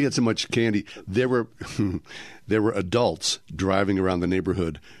 Listen, we had so much candy. There were adults driving around the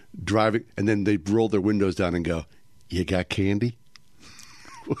neighborhood, and then they'd roll their windows down and go, "You got candy?"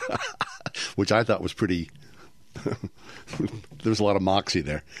 which I thought was pretty. There was a lot of moxie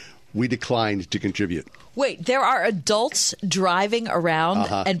there. We declined to contribute. Wait, there are adults driving around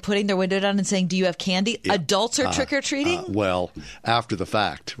and putting their window down and saying, "Do you have candy?" Yeah. Adults are trick-or-treating? Well, after the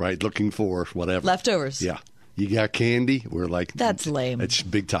fact, right? Looking for whatever. Leftovers. Yeah. You got candy? We're like... That's lame. It's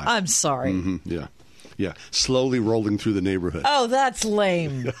big time. I'm sorry. Yeah. Yeah. Slowly rolling through the neighborhood. Oh, that's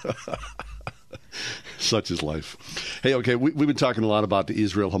lame. Such is life. Hey, okay, we've been talking a lot about the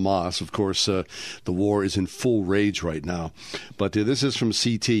Israel-Hamas. Of course, the war is in full rage right now. But this is from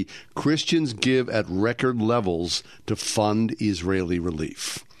CT. Christians give at record levels to fund Israeli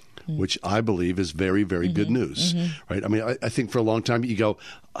relief, which I believe is very, very good news. Right? I mean, I think for a long time you go,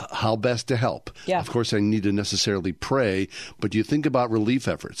 how best to help? Yeah. Of course, I need to necessarily pray, but you think about relief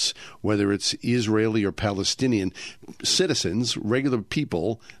efforts, whether it's Israeli or Palestinian citizens, regular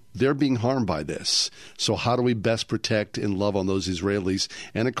people, they're being harmed by this. So how do we best protect and love on those Israelis?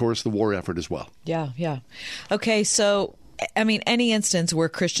 And, of course, the war effort as well. Yeah. Okay, so, I mean, any instance where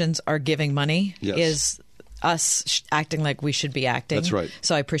Christians are giving money is us acting like we should be acting. That's right.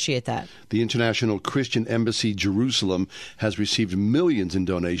 So I appreciate that. The International Christian Embassy Jerusalem has received millions in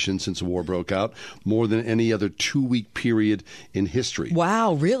donations since the war broke out, more than any other 2-week period in history.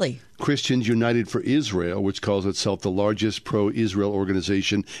 Wow, really? Christians United for Israel, which calls itself the largest pro-Israel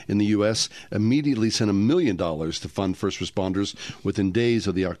organization in the U.S., immediately sent $1 million to fund first responders within days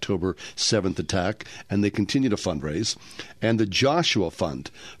of the October 7th attack, and they continue to fundraise. And the Joshua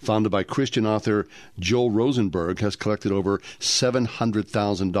Fund, founded by Christian author Joel Rosenberg, has collected over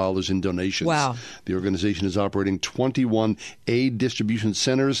 $700,000 in donations. Wow. The organization is operating 21 aid distribution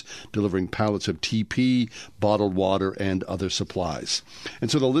centers, delivering pallets of TP, bottled water, and other supplies. And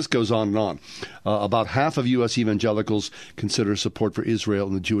so the list goes on and on. About half of U.S. evangelicals consider support for Israel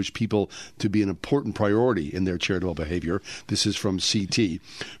and the Jewish people to be an important priority in their charitable behavior. This is from CT.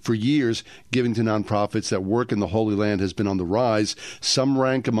 For years, giving to nonprofits that work in the Holy Land has been on the rise. Some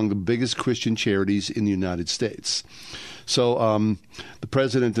rank among the biggest Christian charities in the United States. So the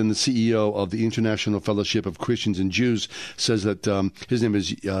president and the CEO of the International Fellowship of Christians and Jews says that his name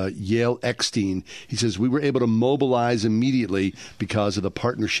is Yael Eckstein. He says, we were able to mobilize immediately because of the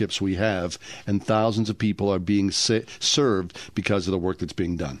partnerships we have, and thousands of people are being served because of the work that's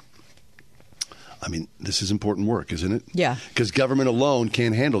being done. I mean, this is important work, isn't it? Yeah. Because government alone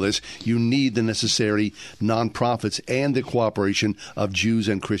can't handle this. You need the necessary nonprofits and the cooperation of Jews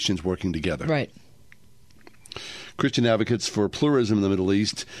and Christians working together. Right. Christian Advocates for Pluralism in the Middle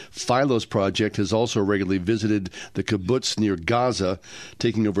East, Philos Project, has also regularly visited the kibbutz near Gaza,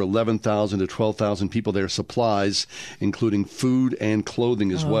 taking over 11,000 to 12,000 people their supplies, including food and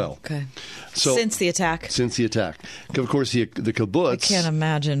clothing as well. Okay. So, since the attack? Since the attack. Of course, the kibbutz... I can't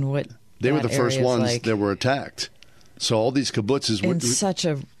imagine what they were the first ones like. that were attacked. So all these kibbutzes... In such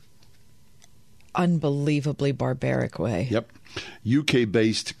a unbelievably barbaric way. Yep.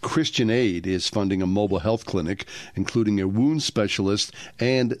 UK-based Christian Aid is funding a mobile health clinic, including a wound specialist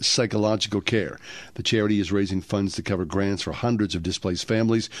and psychological care. The charity is raising funds to cover grants for hundreds of displaced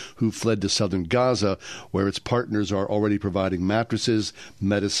families who fled to southern Gaza, where its partners are already providing mattresses,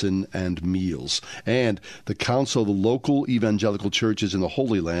 medicine, and meals. And the Council of the Local Evangelical Churches in the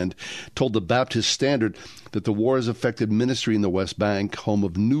Holy Land told the Baptist Standard that the war has affected ministry in the West Bank, home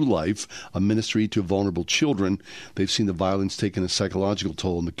of New Life, a ministry to vulnerable children. They've seen the violence taking a psychological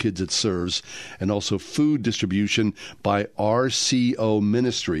toll on the kids it serves, and also food distribution by RCO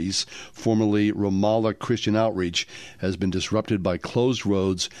Ministries, formerly Ramallah Christian Outreach, has been disrupted by closed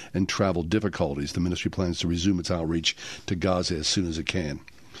roads and travel difficulties. The ministry plans to resume its outreach to Gaza as soon as it can.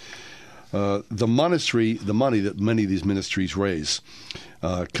 The money that many of these ministries raise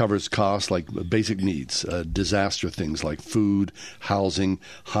covers costs like basic needs, disaster things like food, housing,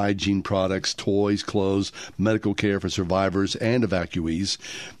 hygiene products, toys, clothes, medical care for survivors and evacuees.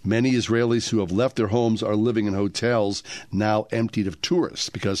 Many Israelis who have left their homes are living in hotels now emptied of tourists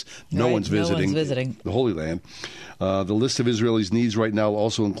because no one's visiting the Holy Land. The list of Israelis' needs right now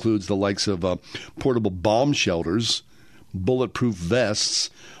also includes the likes of portable bomb shelters, bulletproof vests,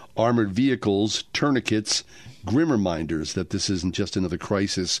 armored vehicles, tourniquets, grim reminders that this isn't just another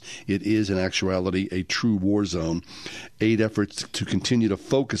crisis. It is, in actuality, a true war zone. Aid efforts to continue to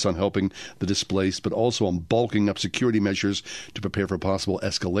focus on helping the displaced, but also on bulking up security measures to prepare for possible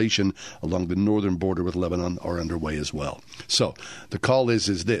escalation along the northern border with Lebanon are underway as well. So the call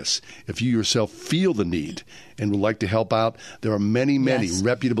is this. If you yourself feel the need and would like to help out, there are many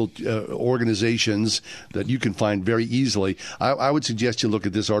reputable organizations that you can find very easily. I would suggest you look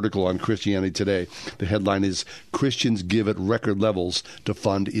at this article on Christianity Today. The headline is, Christians Give at Record Levels to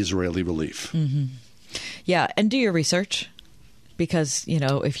Fund Israeli Relief. Mm-hmm. Yeah, and do your research, because,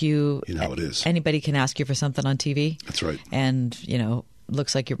 if you know how it is. Anybody can ask you for something on TV. That's right. And,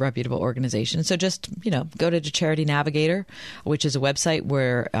 looks like your reputable organization. So just, go to the Charity Navigator, which is a website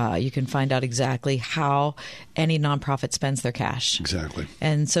where you can find out exactly how any nonprofit spends their cash. Exactly.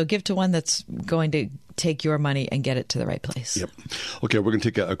 And so give to one that's going to take your money and get it to the right place. Yep. Okay, we're going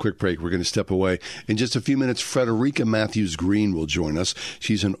to take a quick break. We're going to step away. In just a few minutes, Frederica Matthews Green will join us.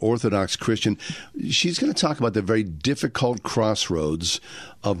 She's an Orthodox Christian. She's going to talk about the very difficult crossroads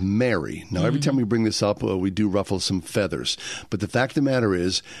of Mary. Now, every time we bring this up, we do ruffle some feathers. But the fact of the matter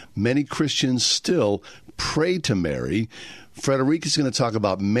is, many Christians still pray to Mary. Frederica is going to talk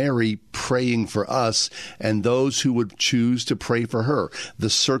about Mary praying for us and those who would choose to pray for her. The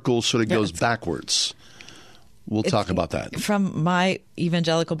circle sort of goes backwards. We'll talk about that. From my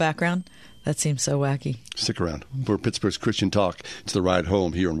evangelical background, that seems so wacky. Stick around. For Pittsburgh's Christian Talk, it's The Ride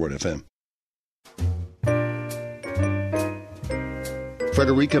Home here on Word FM.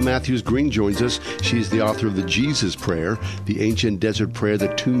 Frederica Matthews Green joins us. She's the author of the Jesus Prayer, the ancient desert prayer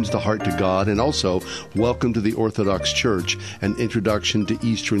that tunes the heart to God, and also Welcome to the Orthodox Church, an introduction to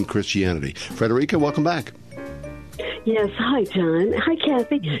Eastern Christianity. Frederica, welcome back. Yes. Hi, John. Hi,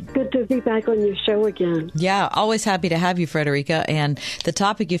 Kathy. Good to be back on your show again. Yeah, always happy to have you, Frederica. And the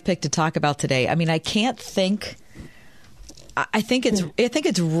topic you've picked to talk about today, I think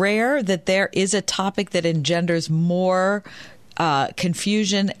it's rare that there is a topic that engenders more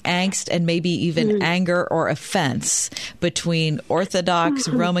confusion, angst, and maybe even anger or offense between Orthodox,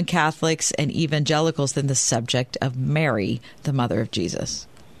 Roman Catholics, and evangelicals than the subject of Mary, the mother of Jesus.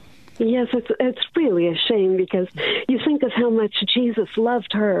 Yes, it's really a shame because you think of how much Jesus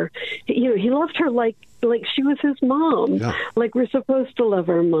loved her. He loved her like she was his mom, like we're supposed to love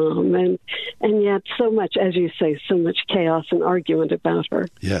our mom, and yet so much, as you say, so much chaos and argument about her.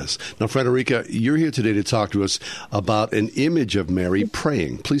 Yes. Now, Frederica, you're here today to talk to us about an image of Mary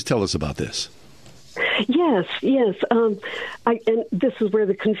praying. Please tell us about this. Yes. And this is where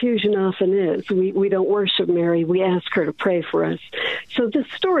the confusion often is. We don't worship Mary. We ask her to pray for us. So this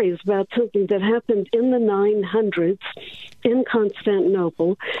story is about something that happened in the 900s in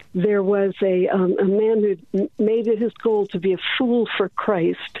Constantinople. There was a man who made it his goal to be a fool for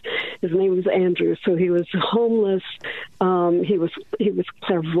Christ. His name was Andrew. So he was homeless. He was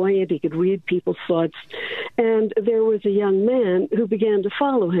clairvoyant. He could read people's thoughts. And there was a young man who began to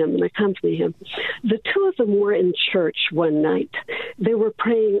follow him and accompany him. The two of them were in church one night. They were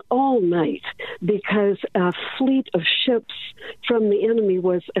praying all night because a fleet of ships from the enemy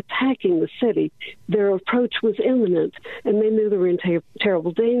was attacking the city. Their approach was imminent, and they knew they were in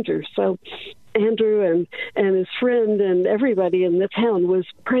terrible danger. So Andrew and his friend and everybody in the town was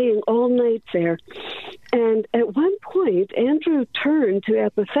praying all night there. And at one point, Andrew turned to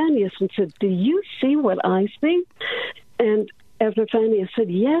Epiphanius and said, "Do you see what I see?" And Epiphanius said,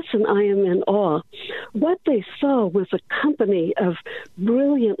 "Yes, and I am in awe." What they saw was a company of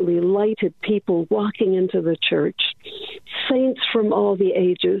brilliantly lighted people walking into the church, saints from all the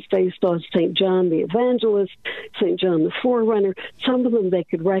ages. They saw St. John the Evangelist, St. John the Forerunner. Some of them they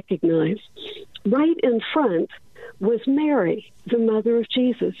could recognize. Right in front was Mary, the mother of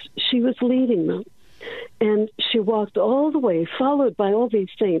Jesus. She was leading them. And she walked all the way, followed by all these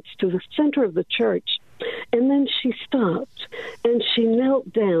saints, to the center of the church. And then she stopped and she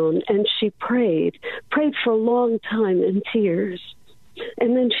knelt down and she prayed for a long time in tears.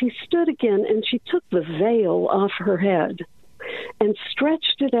 And then she stood again and she took the veil off her head and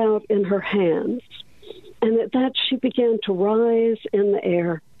stretched it out in her hands. And at that she began to rise in the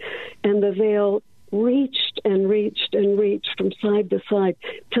air, and the veil reached and reached and reached from side to side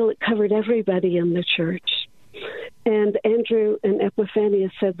till it covered everybody in the church. And Andrew and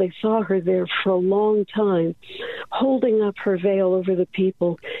Epiphanius said they saw her there for a long time, holding up her veil over the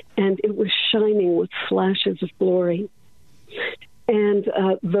people, and it was shining with flashes of glory. And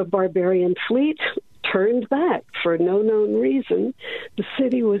the barbarian fleet turned back for no known reason. The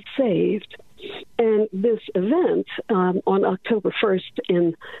city was saved. And this event on October 1st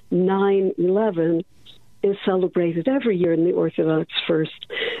in 9/11 is celebrated every year in the Orthodox First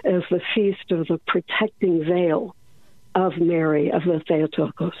as the Feast of the Protecting Veil of Mary, of the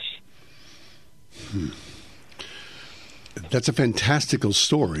Theotokos. That's a fantastical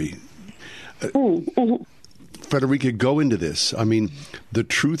story. Frederica, go into this. I mean, the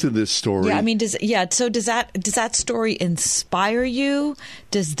truth of this story. Yeah, I mean, does that story inspire you?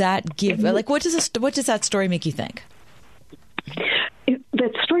 Does that give what does that story make you think?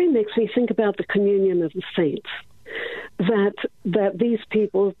 That story makes me think about the communion of the saints. that these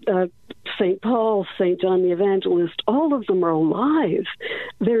people, St. Paul, St. John the Evangelist, all of them are alive.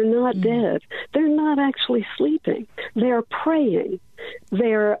 They're not dead. They're not actually sleeping. They're praying.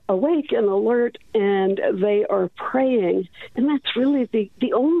 They're awake and alert, and they are praying. And that's really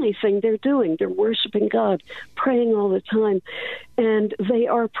the only thing they're doing. They're worshiping God, praying all the time. And they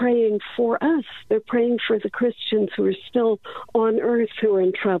are praying for us. They're praying for the Christians who are still on earth who are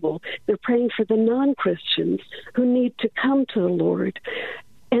in trouble. They're praying for the non-Christians who need to come to the Lord.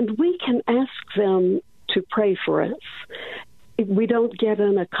 And we can ask them to pray for us. We don't get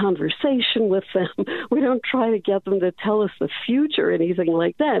in a conversation with them. We don't try to get them to tell us the future or anything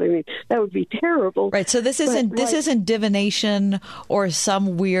like that. I mean, that would be terrible. Right. So this isn't divination or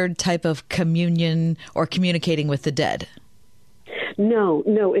some weird type of communion or communicating with the dead. No,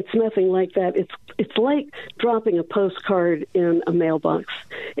 it's nothing like that. It's like dropping a postcard in a mailbox.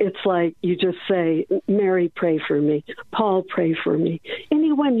 It's like you just say, Mary, pray for me. Paul, pray for me.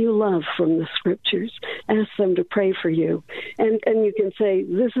 Anyone you love from the scriptures, ask them to pray for you. And you can say,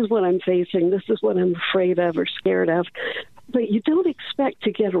 this is what I'm facing. This is what I'm afraid of or scared of. But you don't expect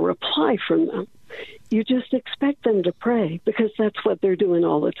to get a reply from them. You just expect them to pray because that's what they're doing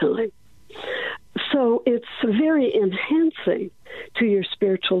all the time. So it's very enhancing to your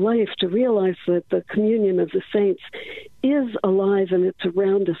spiritual life to realize that the communion of the saints is alive and it's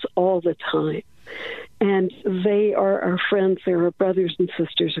around us all the time. And they are our friends. They're our brothers and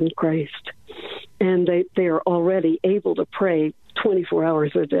sisters in Christ. And they are already able to pray 24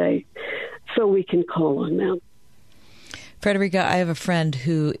 hours a day. So we can call on them. Frederica, I have a friend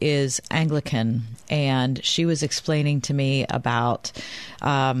who is Anglican, and she was explaining to me about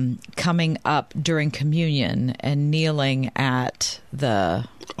coming up during communion and kneeling at the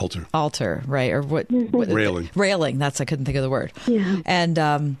altar, right? Or what? Railing. I couldn't think of the word. Yeah.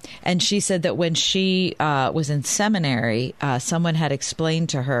 And she said that when she was in seminary, someone had explained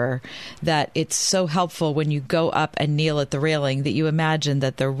to her that it's so helpful when you go up and kneel at the railing that you imagine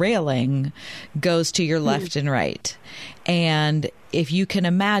that the railing goes to your left and right. And if you can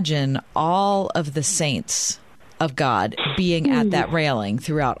imagine all of the saints of God being at that railing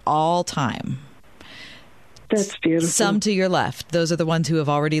throughout all time. That's beautiful. Some to your left, those are the ones who have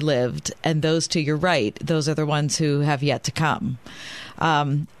already lived, and those to your right, those are the ones who have yet to come.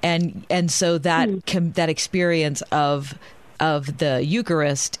 And so that experience of the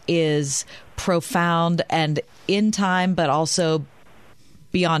Eucharist is profound and in time, but also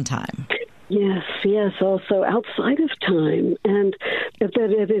beyond time. Yes, also outside of time, and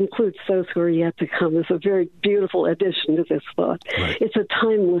that it includes those who are yet to come is a very beautiful addition to this thought. Right. It's a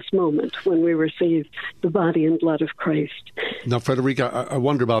timeless moment when we receive the body and blood of Christ. Now, Frederica, I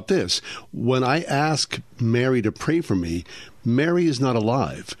wonder about this. When I ask Mary to pray for me, Mary is not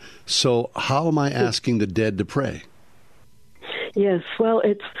alive. So how am I asking the dead to pray? Yes, well,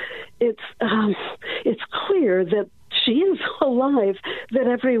 it's clear that she is alive, that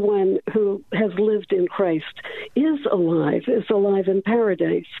everyone who has lived in Christ is alive in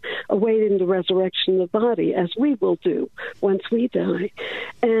paradise, awaiting the resurrection of the body, as we will do once we die.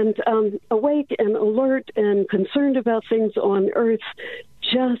 And awake and alert and concerned about things on earth,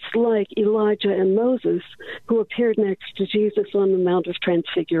 just like Elijah and Moses, who appeared next to Jesus on the Mount of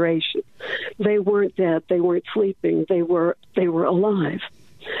Transfiguration. They weren't dead. They weren't sleeping. They were alive.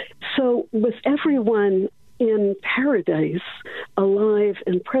 So with everyone in paradise, alive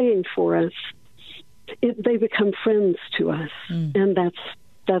and praying for us, they become friends to us, and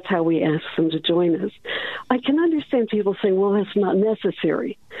that's how we ask them to join us. I can understand people saying, well, that's not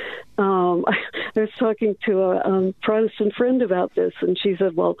necessary. I was talking to a Protestant friend about this, and she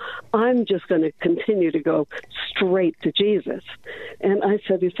said, well, I'm just going to continue to go straight to Jesus. And I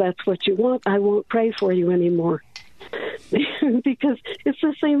said, if that's what you want, I won't pray for you anymore. Because it's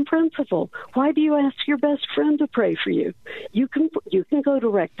the same principle. Why do you ask your best friend to pray for you? You can go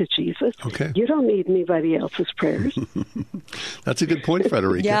direct to Jesus. Okay. You don't need anybody else's prayers. That's a good point,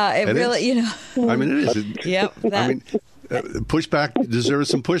 Frederica. Yeah, it really, is. I mean, it is. Yep. Pushback deserves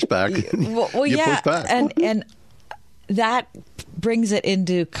some pushback. Well, you yeah, push back. and that brings it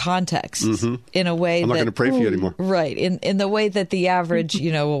into context in a way I'm not going to pray for you anymore. Right. In the way that the average,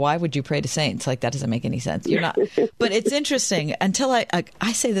 well, why would you pray to saints? Like, that doesn't make any sense. You're not. But it's interesting. Until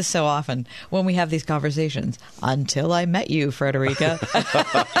I say this so often when we have these conversations, until I met you, Frederica.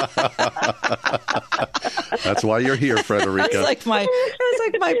 That's why you're here, Frederica. It's like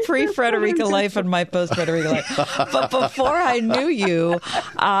my pre-Frederica life and my post-Frederica life. But before I knew you,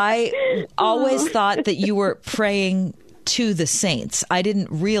 I always thought that you were praying to the saints. I didn't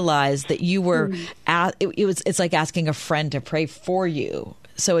realize that you were it's like asking a friend to pray for you.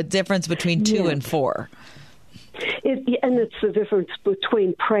 So a difference between 2 and 4. And it's the difference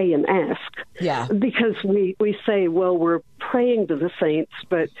between pray and ask. Yeah. Because we say, well, we're praying to the saints,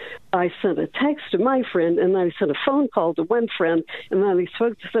 but I sent a text to my friend, and then I sent a phone call to one friend, and then I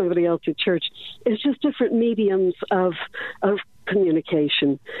spoke to somebody else at church. It's just different mediums of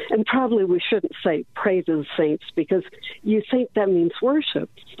communication. And probably we shouldn't say pray to the saints, because you think that means worship.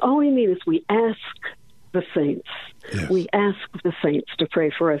 All we mean is we ask the saints. Yes. We ask the saints to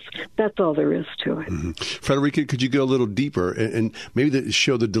pray for us. That's all there is to it. Mm-hmm. Frederica, could you go a little deeper and maybe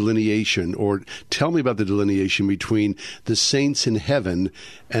show the delineation, or tell me about the delineation between the saints in heaven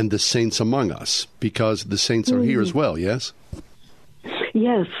and the saints among us? Because the saints are here as well, yes?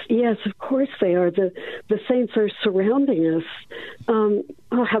 Yes, of course they are. The saints are surrounding us.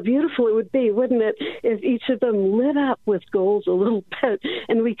 How beautiful it would be, wouldn't it, if each of them lit up with gold a little bit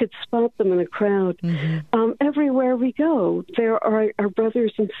and we could spot them in a crowd. Mm-hmm. Everywhere we go, there are our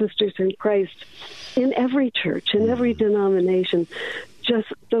brothers and sisters in Christ in every church, in every denomination, just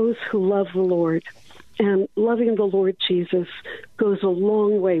those who love the Lord. And loving the Lord Jesus goes a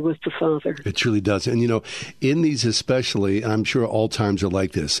long way with the Father. It truly does. And, in these especially, I'm sure all times are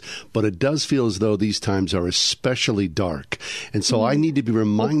like this, but it does feel as though these times are especially dark. And so I need to be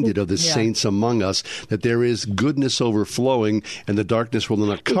reminded of the saints among us, that there is goodness overflowing, and the darkness will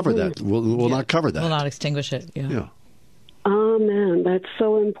not cover that. Will not cover that. Will not extinguish it. Yeah. Amen. That's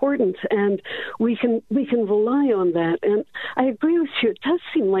so important, and we can rely on that. And I agree with you. It does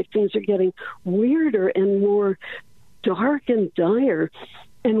seem like things are getting weirder and more dark and dire,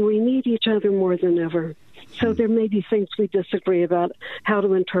 and we need each other more than ever. So there may be things we disagree about, how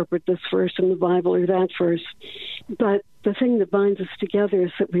to interpret this verse in the Bible or that verse. But the thing that binds us together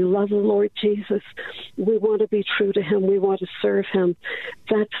is that we love the Lord Jesus. We want to be true to him. We want to serve him.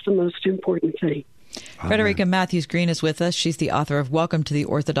 That's the most important thing. Frederica Matthews Green is with us. She's the author of Welcome to the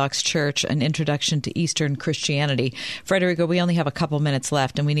Orthodox Church, An Introduction to Eastern Christianity. Frederica, we only have a couple minutes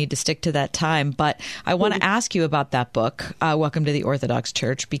left, and we need to stick to that time. But I want to ask you about that book, Welcome to the Orthodox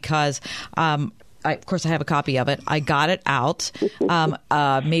Church, because of course, I have a copy of it. I got it out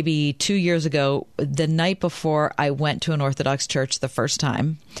maybe 2 years ago, the night before I went to an Orthodox church the first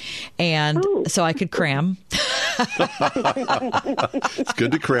time. And so I could cram. It's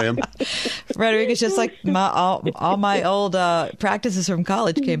good to cram. Frederica, it's just like all my old practices from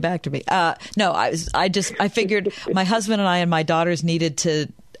college came back to me. No, I figured my husband and I and my daughters needed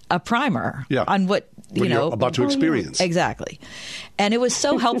a primer on what you're about to experience. Exactly. And it was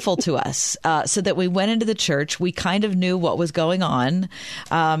so helpful to us, so that we went into the church. We kind of knew what was going on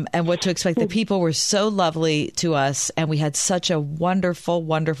and what to expect. The people were so lovely to us, and we had such a wonderful,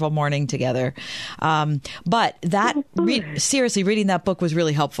 wonderful morning together. But that, seriously, reading that book was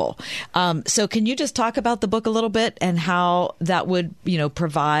really helpful. So can you just talk about the book a little bit and how that would,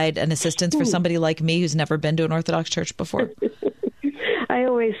 provide an assistance for somebody like me who's never been to an Orthodox church before? I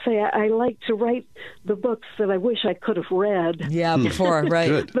always say I like to write the books that I wish I could have read. Yeah, before, right.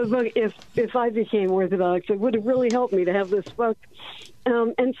 Good. The book, if I became Orthodox, it would have really helped me to have this book.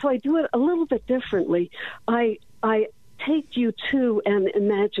 And so I do it a little bit differently. I take you to an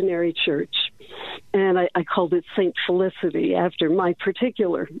imaginary church, and I called it Saint Felicity after my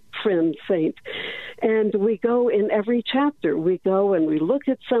particular friend, Saint. And we go in every chapter. We go and we look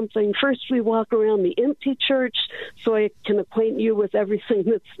at something. First, we walk around the empty church so I can acquaint you with everything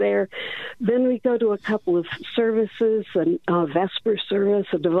that's there. Then we go to a couple of services, a Vesper service,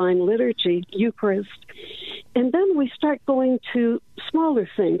 a Divine Liturgy, Eucharist. And then we start going to smaller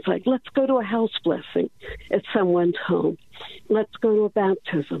things, like let's go to a house blessing at someone's home. Let's go to a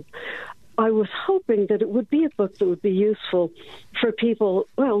baptism. I was hoping that it would be a book that would be useful for people,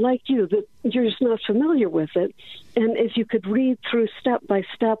 like you, that you're just not familiar with it. And if you could read through step by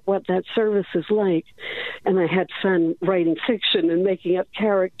step what that service is like. And I had fun writing fiction and making up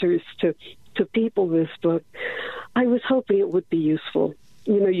characters to people this book. I was hoping it would be useful.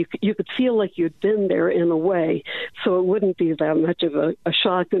 You could feel like you'd been there in a way, so it wouldn't be that much of a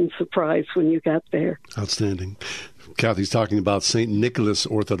shock and surprise when you got there. Outstanding. Kathy's talking about St. Nicholas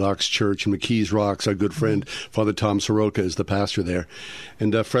Orthodox Church in McKees Rocks. Our good friend, Father Tom Soroka, is the pastor there.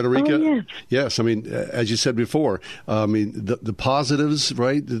 And Frederica, yes, as you said before, the positives,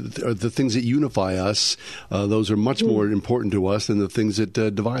 right, the things that unify us, those are much more important to us than the things that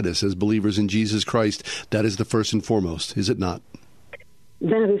divide us as believers in Jesus Christ. That is the first and foremost, is it not?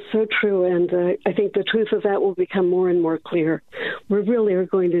 That is so true, and I think the truth of that will become more and more clear. We really are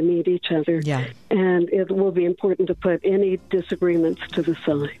going to need each other, and it will be important to put any disagreements to the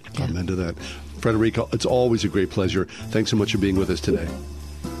side. Amen to that. Frederica, it's always a great pleasure. Thanks so much for being with us today.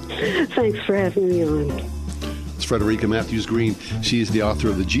 Thanks for having me on. It's Frederica Matthews Green. She is the author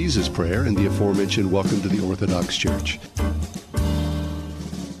of the Jesus Prayer and the aforementioned Welcome to the Orthodox Church.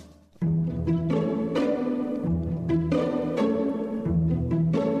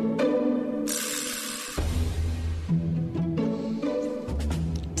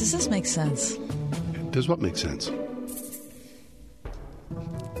 Does this make sense? Does what make sense?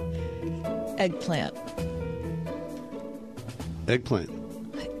 Eggplant. Eggplant.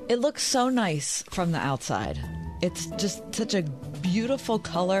 It looks so nice from the outside. It's just such a beautiful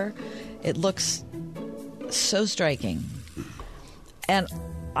color. It looks so striking. And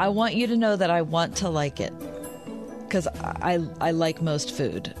I want you to know that I want to like it because I like most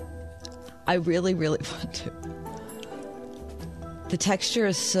food. I really, really want to. The texture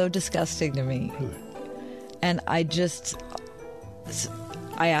is so disgusting to me. And I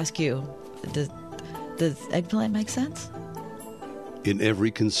ask you, does eggplant make sense? In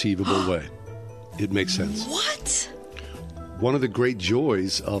every conceivable way. It makes sense. What? One of the great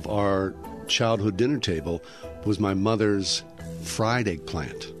joys of our childhood dinner table was my mother's fried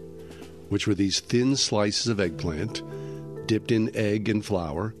eggplant, which were these thin slices of eggplant dipped in egg and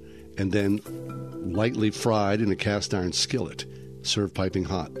flour and then lightly fried in a cast iron skillet, served piping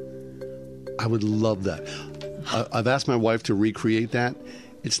hot. I would love that. I've asked my wife to recreate that.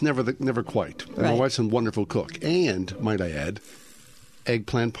 It's never quite. Right. My wife's a wonderful cook. And, might I add,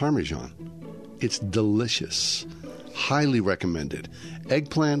 eggplant parmesan. It's delicious. Highly recommended.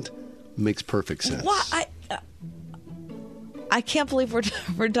 Eggplant makes perfect sense. What? I can't believe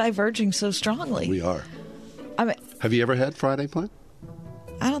we're diverging so strongly. We are. I mean, Have you ever had fried eggplant?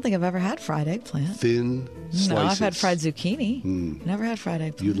 I don't think I've ever had fried eggplant. Thin slices. No, I've had fried zucchini. Never had fried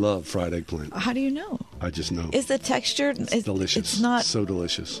eggplant. You love fried eggplant. How do you know? I just know. Is the texture It's delicious. It's not So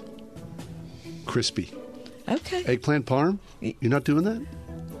delicious. Crispy. okay. Eggplant parm? You're not doing that?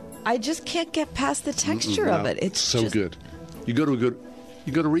 I just can't get past the texture of it. It's so just, good. You go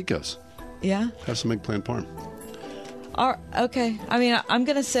to Rico's. Yeah. Have some eggplant parm. Okay. I mean, I'm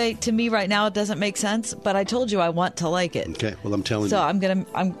going to say to me right now it doesn't make sense, but I told you I want to like it. Okay. Well, I'm telling So you. I'm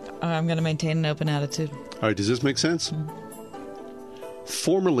going to maintain an open attitude. All right. Does this make sense?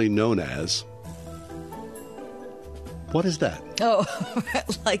 Formerly known as. What is that? Oh,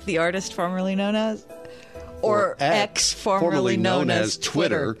 like the artist formerly known as? Or X, formerly known as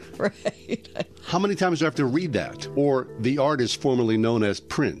Twitter. Right. How many times do I have to read that? Or the artist formerly known as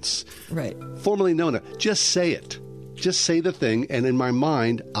Prince. Right. Formerly known as. Just say it. Just say the thing, and in my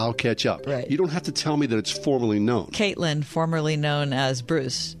mind, I'll catch up. Right. You don't have to tell me that it's formerly known. Caitlin, formerly known as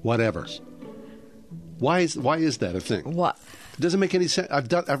Bruce. Whatever. Why is that a thing? What? It doesn't make any sense.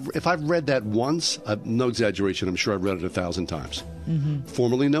 If I've read that once, no exaggeration, I'm sure I've read it 1,000 times. Mm-hmm.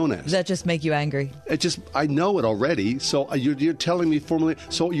 Formerly known as. Does that just make you angry? I know it already, so you're telling me formerly,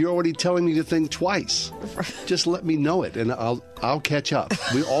 so you're already telling me the thing twice. Just let me know it, and I'll catch up.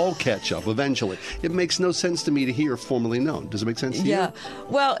 We all catch up eventually. It makes no sense to me to hear formerly known. Does it make sense to you? Yeah.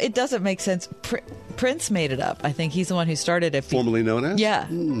 Well, it doesn't make sense. Prince made it up. I think he's the one who started it. Formerly known as? Yeah.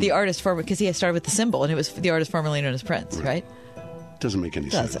 The artist formerly, because he started with the symbol, and it was the artist formerly known as Prince, right? Doesn't make any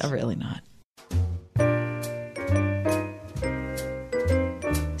sense. Really not.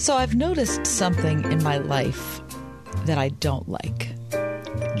 So I've noticed something in my life that I don't like.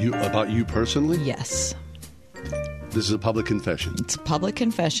 About you personally? Yes. This is a public confession. It's a public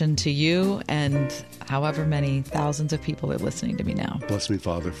confession to you and however many thousands of people are listening to me now. Bless me,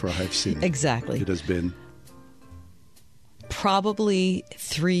 Father, for I have sinned. Exactly. It has been probably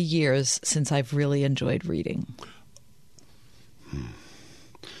 3 years since I've really enjoyed reading.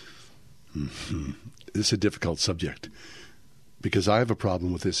 This is a difficult subject because I have a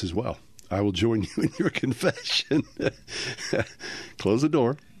problem with this as well. I will join you in your confession. Close the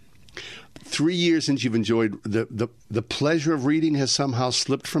door. 3 years since you've enjoyed the pleasure of reading has somehow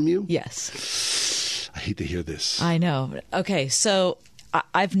slipped from you? Yes. I hate to hear this. I know. Okay, so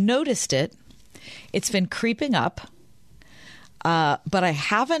I've noticed it. It's been creeping up. But I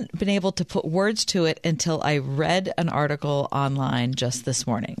haven't been able to put words to it until I read an article online just this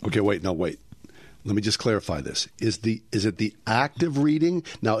morning. Okay, wait. Let me just clarify this. Is it the act of reading?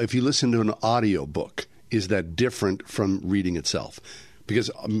 Now, if you listen to an audio book, is that different from reading itself?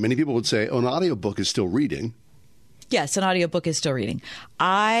 Because many people would say, an audio book is still reading. Yes, an audio book is still reading.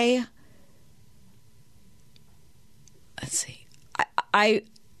 Let's see.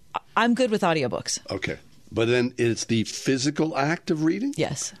 I'm good with audiobooks. Okay. But then it's the physical act of reading?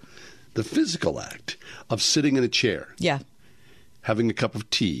 Yes. The physical act of sitting in a chair. Yeah. Having a cup of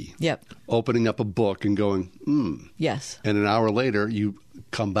tea. Yep. Opening up a book and going, Yes. And an hour later, you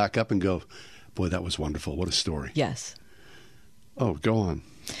come back up and go, boy, that was wonderful. What a story. Yes. Oh, go on.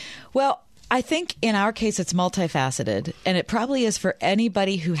 Well, I think in our case, it's multifaceted, and it probably is for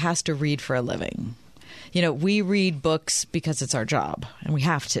anybody who has to read for a living. You know, we read books because it's our job, and we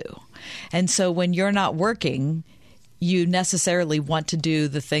have to. And so when you're not working, you necessarily want to do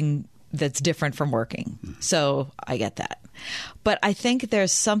the thing that's different from working. So I get that. But I think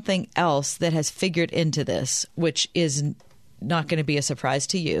there's something else that has figured into this, which is not going to be a surprise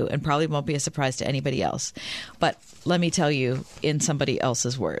to you and probably won't be a surprise to anybody else. But let me tell you in somebody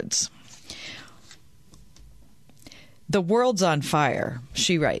else's words. The world's on fire,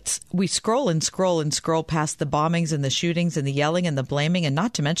 she writes. We scroll and scroll and scroll past the bombings and the shootings and the yelling and the blaming, and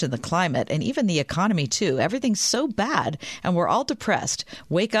not to mention the climate and even the economy, too. Everything's so bad, and we're all depressed.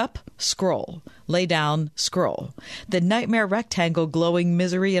 Wake up, scroll. Lay down, scroll. The nightmare rectangle glowing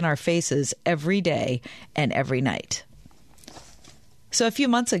misery in our faces every day and every night. So a few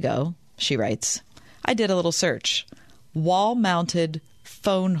months ago, she writes, I did a little search. Wall-mounted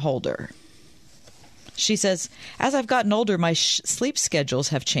phone holder. She says, as I've gotten older, my sleep schedules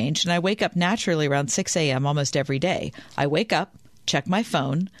have changed, and I wake up naturally around 6 a.m. almost every day. I wake up, check my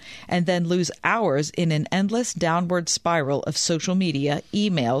phone, and then lose hours in an endless downward spiral of social media,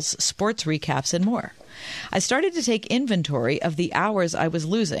 emails, sports recaps, and more. I started to take inventory of the hours I was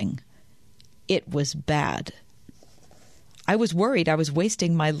losing. It was bad. I was worried I was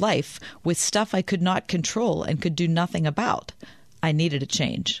wasting my life with stuff I could not control and could do nothing about. I needed a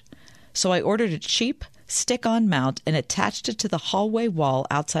change. So I ordered a cheap stick-on mount and attached it to the hallway wall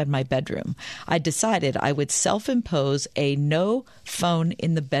outside my bedroom. I decided I would self-impose a no phone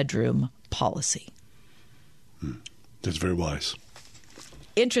in the bedroom policy. That's very wise.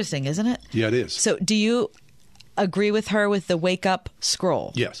 Interesting, isn't it? Yeah, it is. So do you agree with her with the wake up,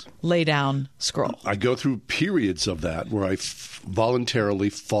 scroll? Yes. Lay down, scroll. I go through periods of that where I voluntarily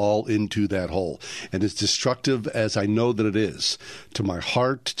fall into that hole. And as destructive as I know that it is to my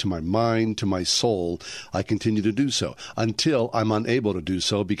heart, to my mind, to my soul, I continue to do so until I'm unable to do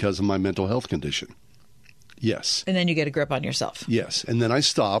so because of my mental health condition. Yes. And then you get a grip on yourself. Yes. And then I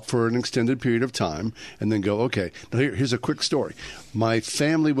stop for an extended period of time and then go, okay, now here's a quick story. My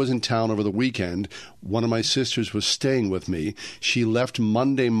family was in town over the weekend. One of my sisters was staying with me. She left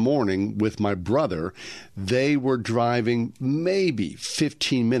Monday morning with my brother. They were driving maybe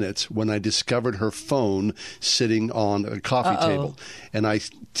 15 minutes when I discovered her phone sitting on a coffee table. And I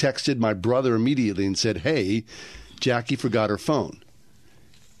texted my brother immediately and said, hey, Jackie forgot her phone.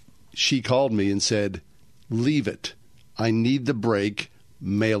 She called me and said, leave it. I need the break.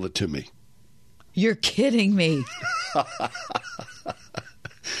 Mail it to me. You're kidding me.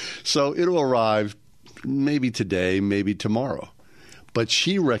 So it'll arrive maybe today, maybe tomorrow. But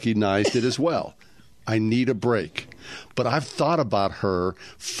she recognized it as well. I need a break. But I've thought about her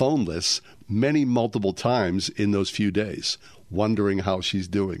phoneless multiple times in those few days, wondering how she's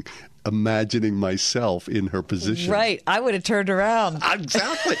doing. Imagining myself in her position. Right. I would have turned around.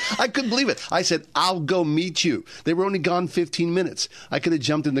 Exactly. I couldn't believe it. I said, I'll go meet you. They were only gone 15 minutes. I could have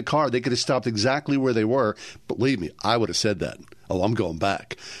jumped in the car. They could have stopped exactly where they were. Believe me, I would have said that. Oh, I'm going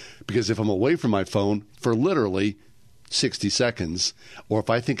back. Because if I'm away from my phone for literally 60 seconds, or if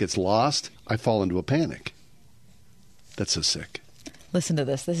I think it's lost, I fall into a panic. That's so sick. Listen to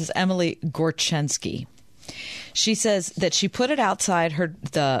this. This is Emily Gorchensky. She says that she put it outside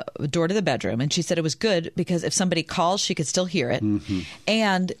the door to the bedroom, and she said it was good because if somebody calls, she could still hear it. Mm-hmm.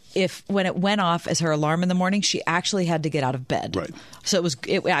 And when it went off as her alarm in the morning, she actually had to get out of bed. Right. So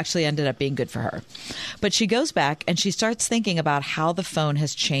it actually ended up being good for her. But she goes back and she starts thinking about how the phone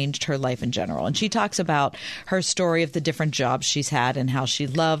has changed her life in general. And she talks about her story of the different jobs she's had and how she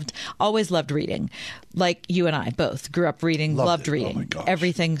always loved reading. Like you and I both grew up reading, loved reading. Oh my gosh.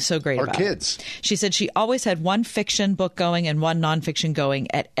 Everything so great Our about kids. it. She said she always had one fiction book going and one nonfiction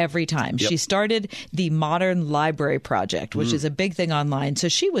going at every time. Yep. She started the Modern Library Project, which is a big thing online. So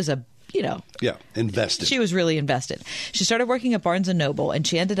she was invested. She was really invested. She started working at Barnes & Noble, and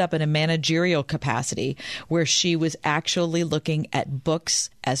she ended up in a managerial capacity where she was actually looking at books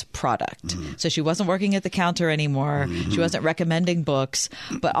as product. Mm-hmm. So she wasn't working at the counter anymore. Mm-hmm. She wasn't recommending books.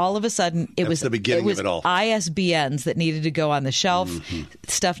 But all of a sudden, it was the beginning of it all. ISBNs that needed to go on the shelf. Mm-hmm.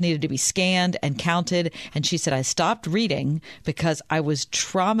 Stuff needed to be scanned and counted. And she said, I stopped reading because I was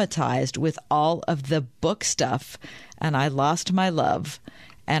traumatized with all of the book stuff, and I lost my love.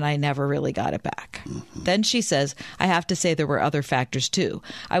 And I never really got it back. Mm-hmm. Then she says, I have to say there were other factors too.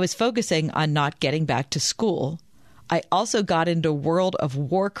 I was focusing on not getting back to school. I also got into World of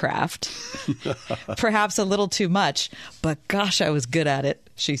Warcraft, perhaps a little too much, but gosh, I was good at it,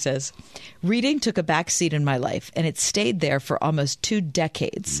 she says. Reading took a back seat in my life, and it stayed there for almost 2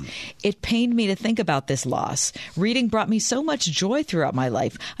 decades. It pained me to think about this loss. Reading brought me so much joy throughout my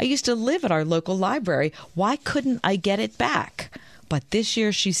life. I used to live at our local library. Why couldn't I get it back? But this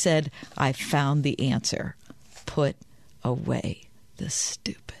year, she said, I found the answer. Put away the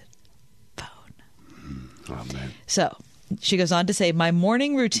stupid phone. Oh, man. So she goes on to say, my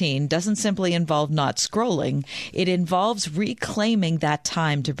morning routine doesn't simply involve not scrolling. It involves reclaiming that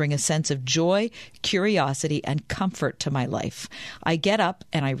time to bring a sense of joy, curiosity, and comfort to my life. I get up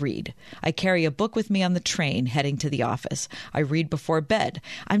and I read. I carry a book with me on the train heading to the office. I read before bed.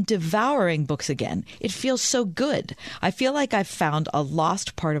 I'm devouring books again. It feels so good. I feel like I've found a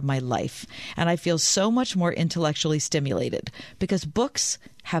lost part of my life, and I feel so much more intellectually stimulated because books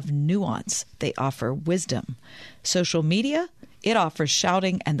have nuance. They offer wisdom. Social media, it offers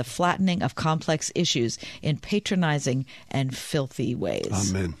shouting and the flattening of complex issues in patronizing and filthy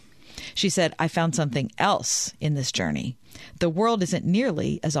ways. Amen. She said, I found something else in this journey. The world isn't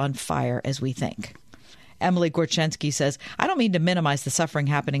nearly as on fire as we think. Emily Gorchensky says, I don't mean to minimize the suffering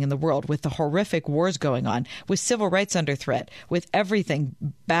happening in the world with the horrific wars going on, with civil rights under threat, with everything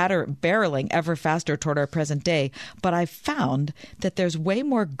barreling ever faster toward our present day. But I've found that there's way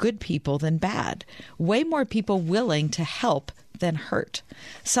more good people than bad, way more people willing to help than hurt.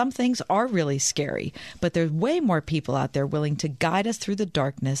 Some things are really scary, but there's way more people out there willing to guide us through the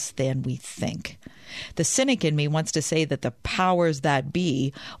darkness than we think. The cynic in me wants to say that the powers that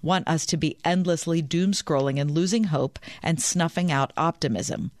be want us to be endlessly doom scrolling and losing hope and snuffing out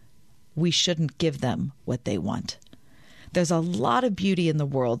optimism. We shouldn't give them what they want. There's a lot of beauty in the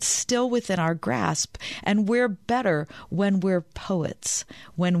world still within our grasp, and we're better when we're poets,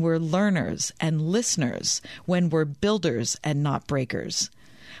 when we're learners and listeners, when we're builders and not breakers.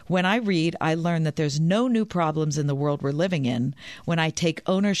 When I read, I learn that there's no new problems in the world we're living in. When I take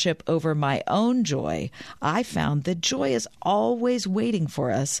ownership over my own joy, I found that joy is always waiting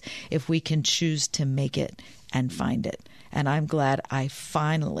for us if we can choose to make it and find it. And I'm glad I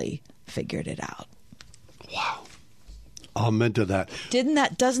finally figured it out. Wow. Amen to that. Doesn't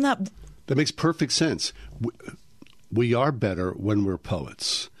that... That makes perfect sense. We are better when we're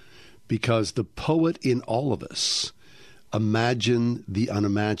poets, because the poet in all of us imagine the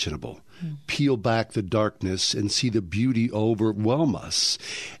unimaginable, peel back the darkness and see the beauty overwhelm us.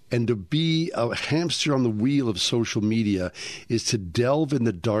 And to be a hamster on the wheel of social media is to delve in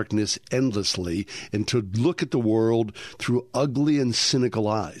the darkness endlessly and to look at the world through ugly and cynical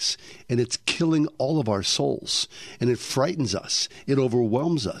eyes. And it's killing all of our souls. And it frightens us. It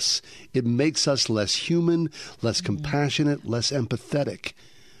overwhelms us. It makes us less human, less compassionate, less empathetic.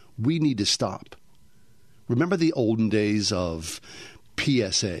 We need to stop. Remember the olden days of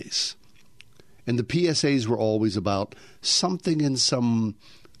PSAs? And the PSAs were always about something in some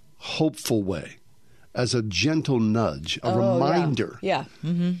hopeful way, as a gentle nudge, a reminder. Yeah.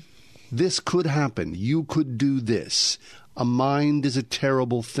 Mm-hmm. This could happen. You could do this. A mind is a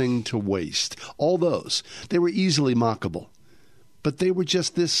terrible thing to waste. All those. They were easily mockable. But they were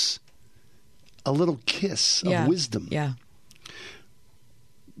just a little kiss of wisdom. Yeah.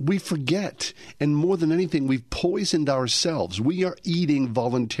 We forget, and more than anything, we've poisoned ourselves. We are eating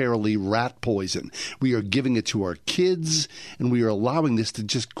voluntarily rat poison. We are giving it to our kids, and we are allowing this to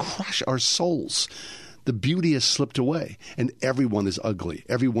just crush our souls. The beauty has slipped away, and everyone is ugly.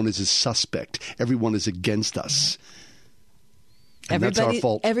 Everyone is a suspect. Everyone is against us. And that's our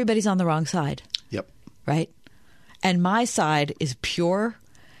fault. Everybody's on the wrong side. Yep. Right? And my side is pure,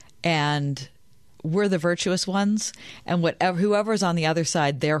 and we're the virtuous ones, and whoever's on the other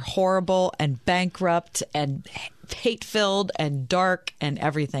side, they're horrible and bankrupt and hate-filled and dark and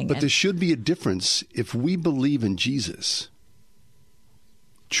everything. But there should be a difference if we believe in Jesus,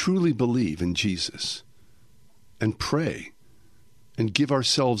 truly believe in Jesus, and pray and give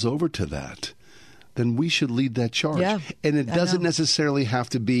ourselves over to that, then we should lead that charge. Yeah, and it doesn't necessarily have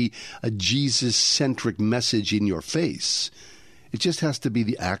to be a Jesus-centric message in your face. It just has to be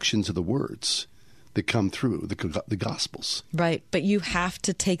the actions of the words that come through the Gospels. Right. But you have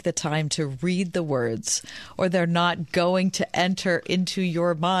to take the time to read the words, or they're not going to enter into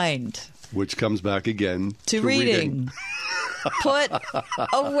your mind. Which comes back again to reading. Put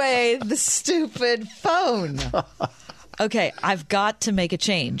away the stupid phone. Okay, I've got to make a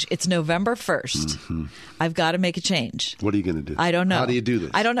change. It's November 1st. Mm-hmm. I've got to make a change. What are you going to do? I don't know. How do you do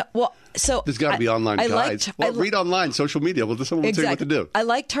this? I don't know. Well, so there's got to be online guides. Read online, social media. Well, someone will tell you what to do. I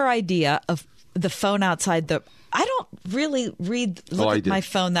liked her idea of the phone outside the... I don't really look at my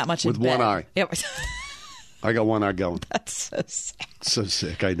phone that much with in bed. One eye. Yep. I got one eye going. That's so sad. So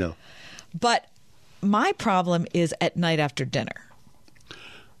sick, I know. But my problem is at night after dinner.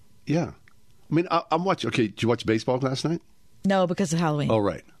 Yeah. I mean, I'm watching. Okay, did you watch baseball last night? No, because of Halloween. Oh,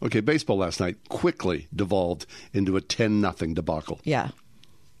 right. Okay, baseball last night quickly devolved into a 10-0 debacle. Yeah.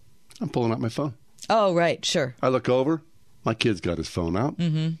 I'm pulling out my phone. Oh, right. Sure. I look over. My kid's got his phone out.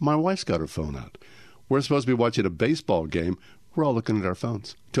 Mm-hmm. My wife's got her phone out. We're supposed to be watching a baseball game. We're all looking at our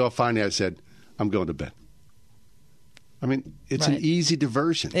phones. Till finally I said, I'm going to bed. I mean, it's an easy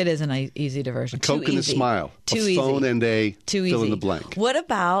diversion. It is an easy diversion. A Coke and a smile. A phone and a fill in the blank. What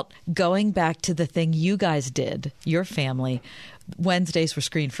about going back to the thing you guys did, your family? Wednesdays were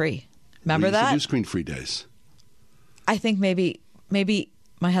screen-free. Remember that? We used to do screen-free days. I think maybe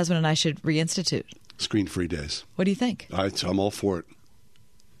my husband and I should reinstitute screen-free days. What do you think? I'm all for it.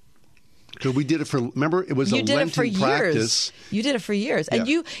 Because we did it for, remember, it was a Lenten practice. You did it for years. And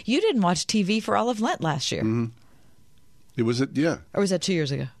you didn't watch TV for all of Lent last year. Mm-hmm. It was, yeah. Or was that 2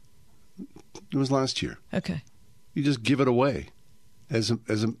 years ago? It was last year. Okay. You just give it away as a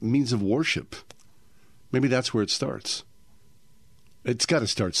means of worship. Maybe that's where it starts. It's got to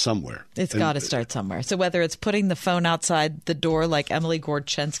start somewhere. It's got to start somewhere. So whether it's putting the phone outside the door like Emily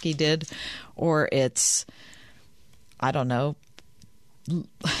Gorchensky did, or it's, I don't know,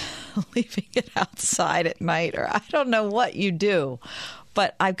 leaving it outside at night, or I don't know what you do.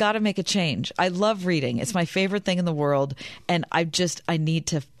 But I've got to make a change. I love reading. It's my favorite thing in the world, and I need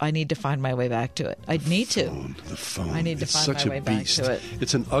to find my way back to it. I need to. The phone. I need to find my way back to it.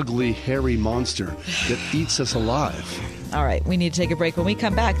 It's an ugly, hairy monster that eats us alive. All right, we need to take a break. When we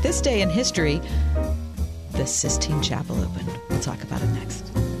come back, this day in history, the Sistine Chapel opened. We'll talk about it next.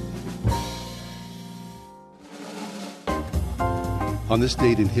 On this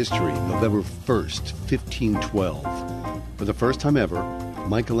date in history, November 1st, 1512, for the first time ever,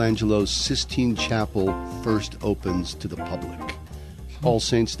 Michelangelo's Sistine Chapel first opens to the public. All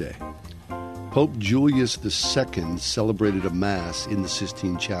Saints' Day. Pope Julius II celebrated a Mass in the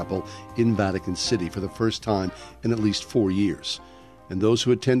Sistine Chapel in Vatican City for the first time in at least 4 years. And those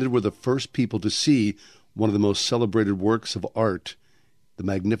who attended were the first people to see one of the most celebrated works of art, the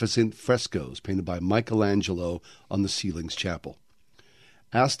magnificent frescoes painted by Michelangelo on the ceiling's chapel.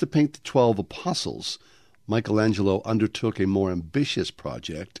 Asked to paint the 12 apostles, Michelangelo undertook a more ambitious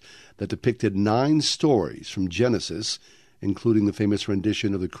project that depicted 9 stories from Genesis, including the famous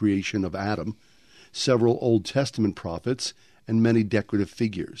rendition of the creation of Adam, several Old Testament prophets, and many decorative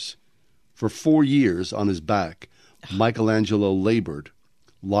figures. For 4 years on his back, Michelangelo labored,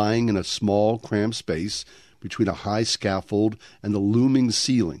 lying in a small, cramped space between a high scaffold and the looming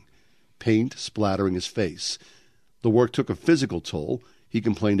ceiling, paint splattering his face. The work took a physical toll. He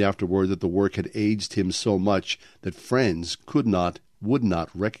complained afterward that the work had aged him so much that friends would not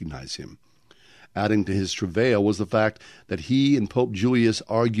recognize him. Adding to his travail was the fact that he and Pope Julius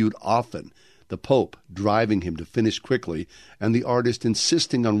argued often, the Pope driving him to finish quickly, and the artist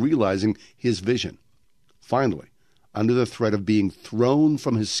insisting on realizing his vision. Finally, under the threat of being thrown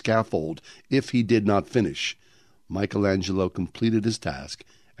from his scaffold if he did not finish, Michelangelo completed his task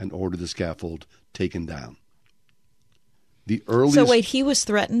and ordered the scaffold taken down. The earliest... So wait, he was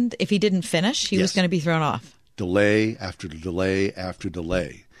threatened if he didn't finish? He was going to be thrown off? Delay after delay after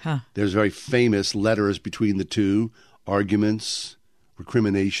delay. Huh. There's very famous letters between the two, arguments,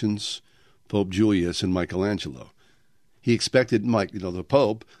 recriminations, Pope Julius and Michelangelo. He expected, the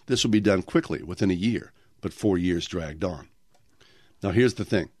Pope, this would be done quickly, within a year, but 4 years dragged on. Now here's the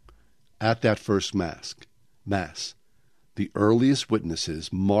thing. At that first Mass, the earliest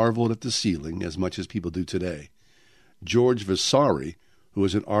witnesses marveled at the ceiling as much as people do today. George Vasari, who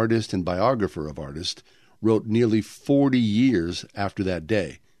was an artist and biographer of artists, wrote nearly 40 years after that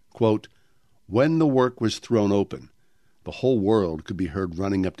day, quote, "When the work was thrown open, the whole world could be heard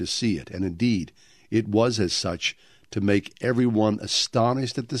running up to see it, and indeed, it was as such to make everyone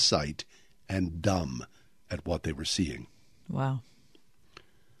astonished at the sight and dumb at what they were seeing." Wow.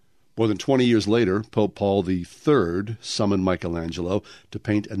 More than 20 years later, Pope Paul III summoned Michelangelo to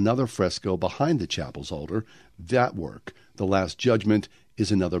paint another fresco behind the chapel's altar. That work, The Last Judgment,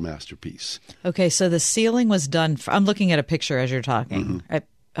 is another masterpiece. Okay, so the ceiling was done. I'm looking at a picture as you're talking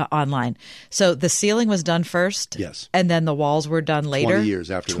online. So the ceiling was done first? Yes. And then the walls were done later? 20 years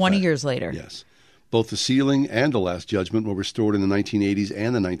after 20 years later. Yes. Both the ceiling and The Last Judgment were restored in the 1980s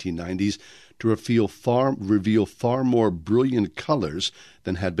and the 1990s to reveal far more brilliant colors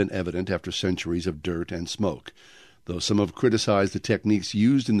than had been evident after centuries of dirt and smoke. Though some have criticized the techniques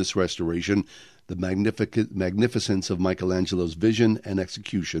used in this restoration, the magnificence of Michelangelo's vision and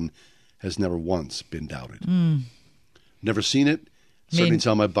execution has never once been doubted. Never seen it. Certainly it's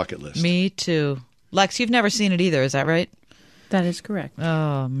on my bucket list. Me too. Lex, you've never seen it either, is that right? That is correct.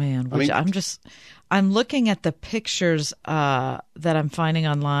 Oh, man. I'm looking at the pictures that I'm finding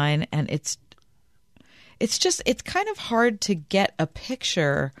online, and it's kind of hard to get a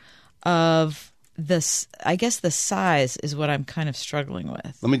picture of this. I guess the size is what I'm kind of struggling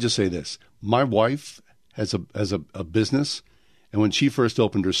with. Let me just say this. My wife has a business, and when she first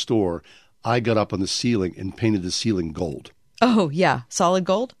opened her store, I got up on the ceiling and painted the ceiling gold. Oh, yeah. Solid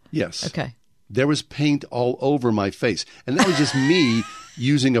gold? Yes. Okay. There was paint all over my face. And that was just me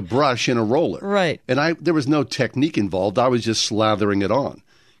using a brush and a roller. Right. And there was no technique involved. I was just slathering it on.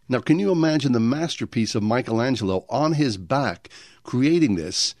 Now, can you imagine the masterpiece of Michelangelo on his back creating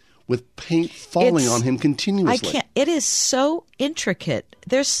this with paint falling on him continuously? I can't. It is so intricate.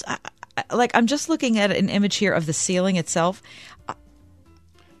 There's, I'm just looking at an image here of the ceiling itself.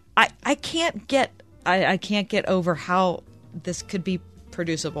 I can't get over how this could be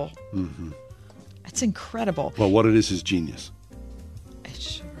producible. Mm-hmm. It's incredible. Well, what it is genius. It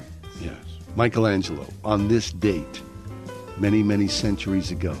sure is. Yes. Michelangelo, on this date, many, many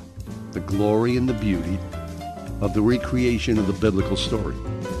centuries ago, the glory and the beauty of the recreation of the biblical story,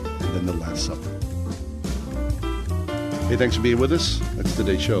 and then the Last Supper. Hey, thanks for being with us. That's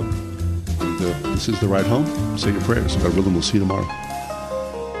today's show. And this is The Ride Home. Say your prayers. God willing, we'll see you tomorrow.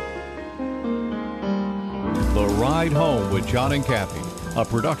 The Ride Home with John and Kathy, a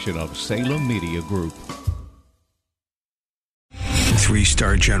production of Salem Media Group.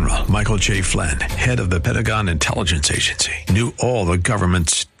 3-star General Michael J. Flynn, head of the Pentagon Intelligence Agency, knew all the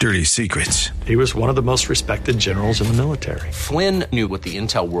government's dirty secrets. He was one of the most respected generals in the military. Flynn knew what the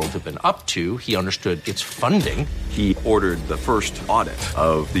intel world had been up to. He understood its funding. He ordered the first audit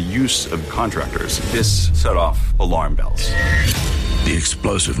of the use of contractors. This set off alarm bells. The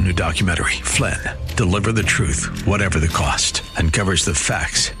explosive new documentary, Flynn, Deliver the Truth, Whatever the Cost, uncovers the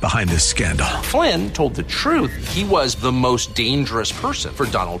facts behind this scandal. Flynn told the truth. He was the most dangerous person for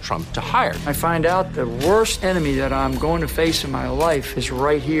Donald Trump to hire. I find out the worst enemy that I'm going to face in my life is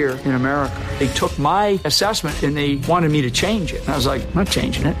right here in America. They took my assessment and they wanted me to change it. And I was like, I'm not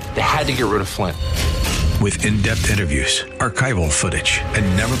changing it. They had to get rid of Flynn. With in-depth interviews, archival footage, and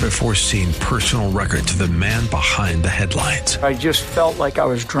never-before-seen personal records of the man behind the headlines. I just felt like I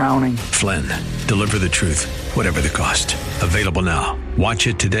was drowning. Flynn, Deliver the Truth, Whatever the Cost. Available now. Watch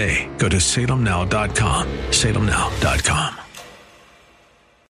it today. Go to salemnow.com. salemnow.com.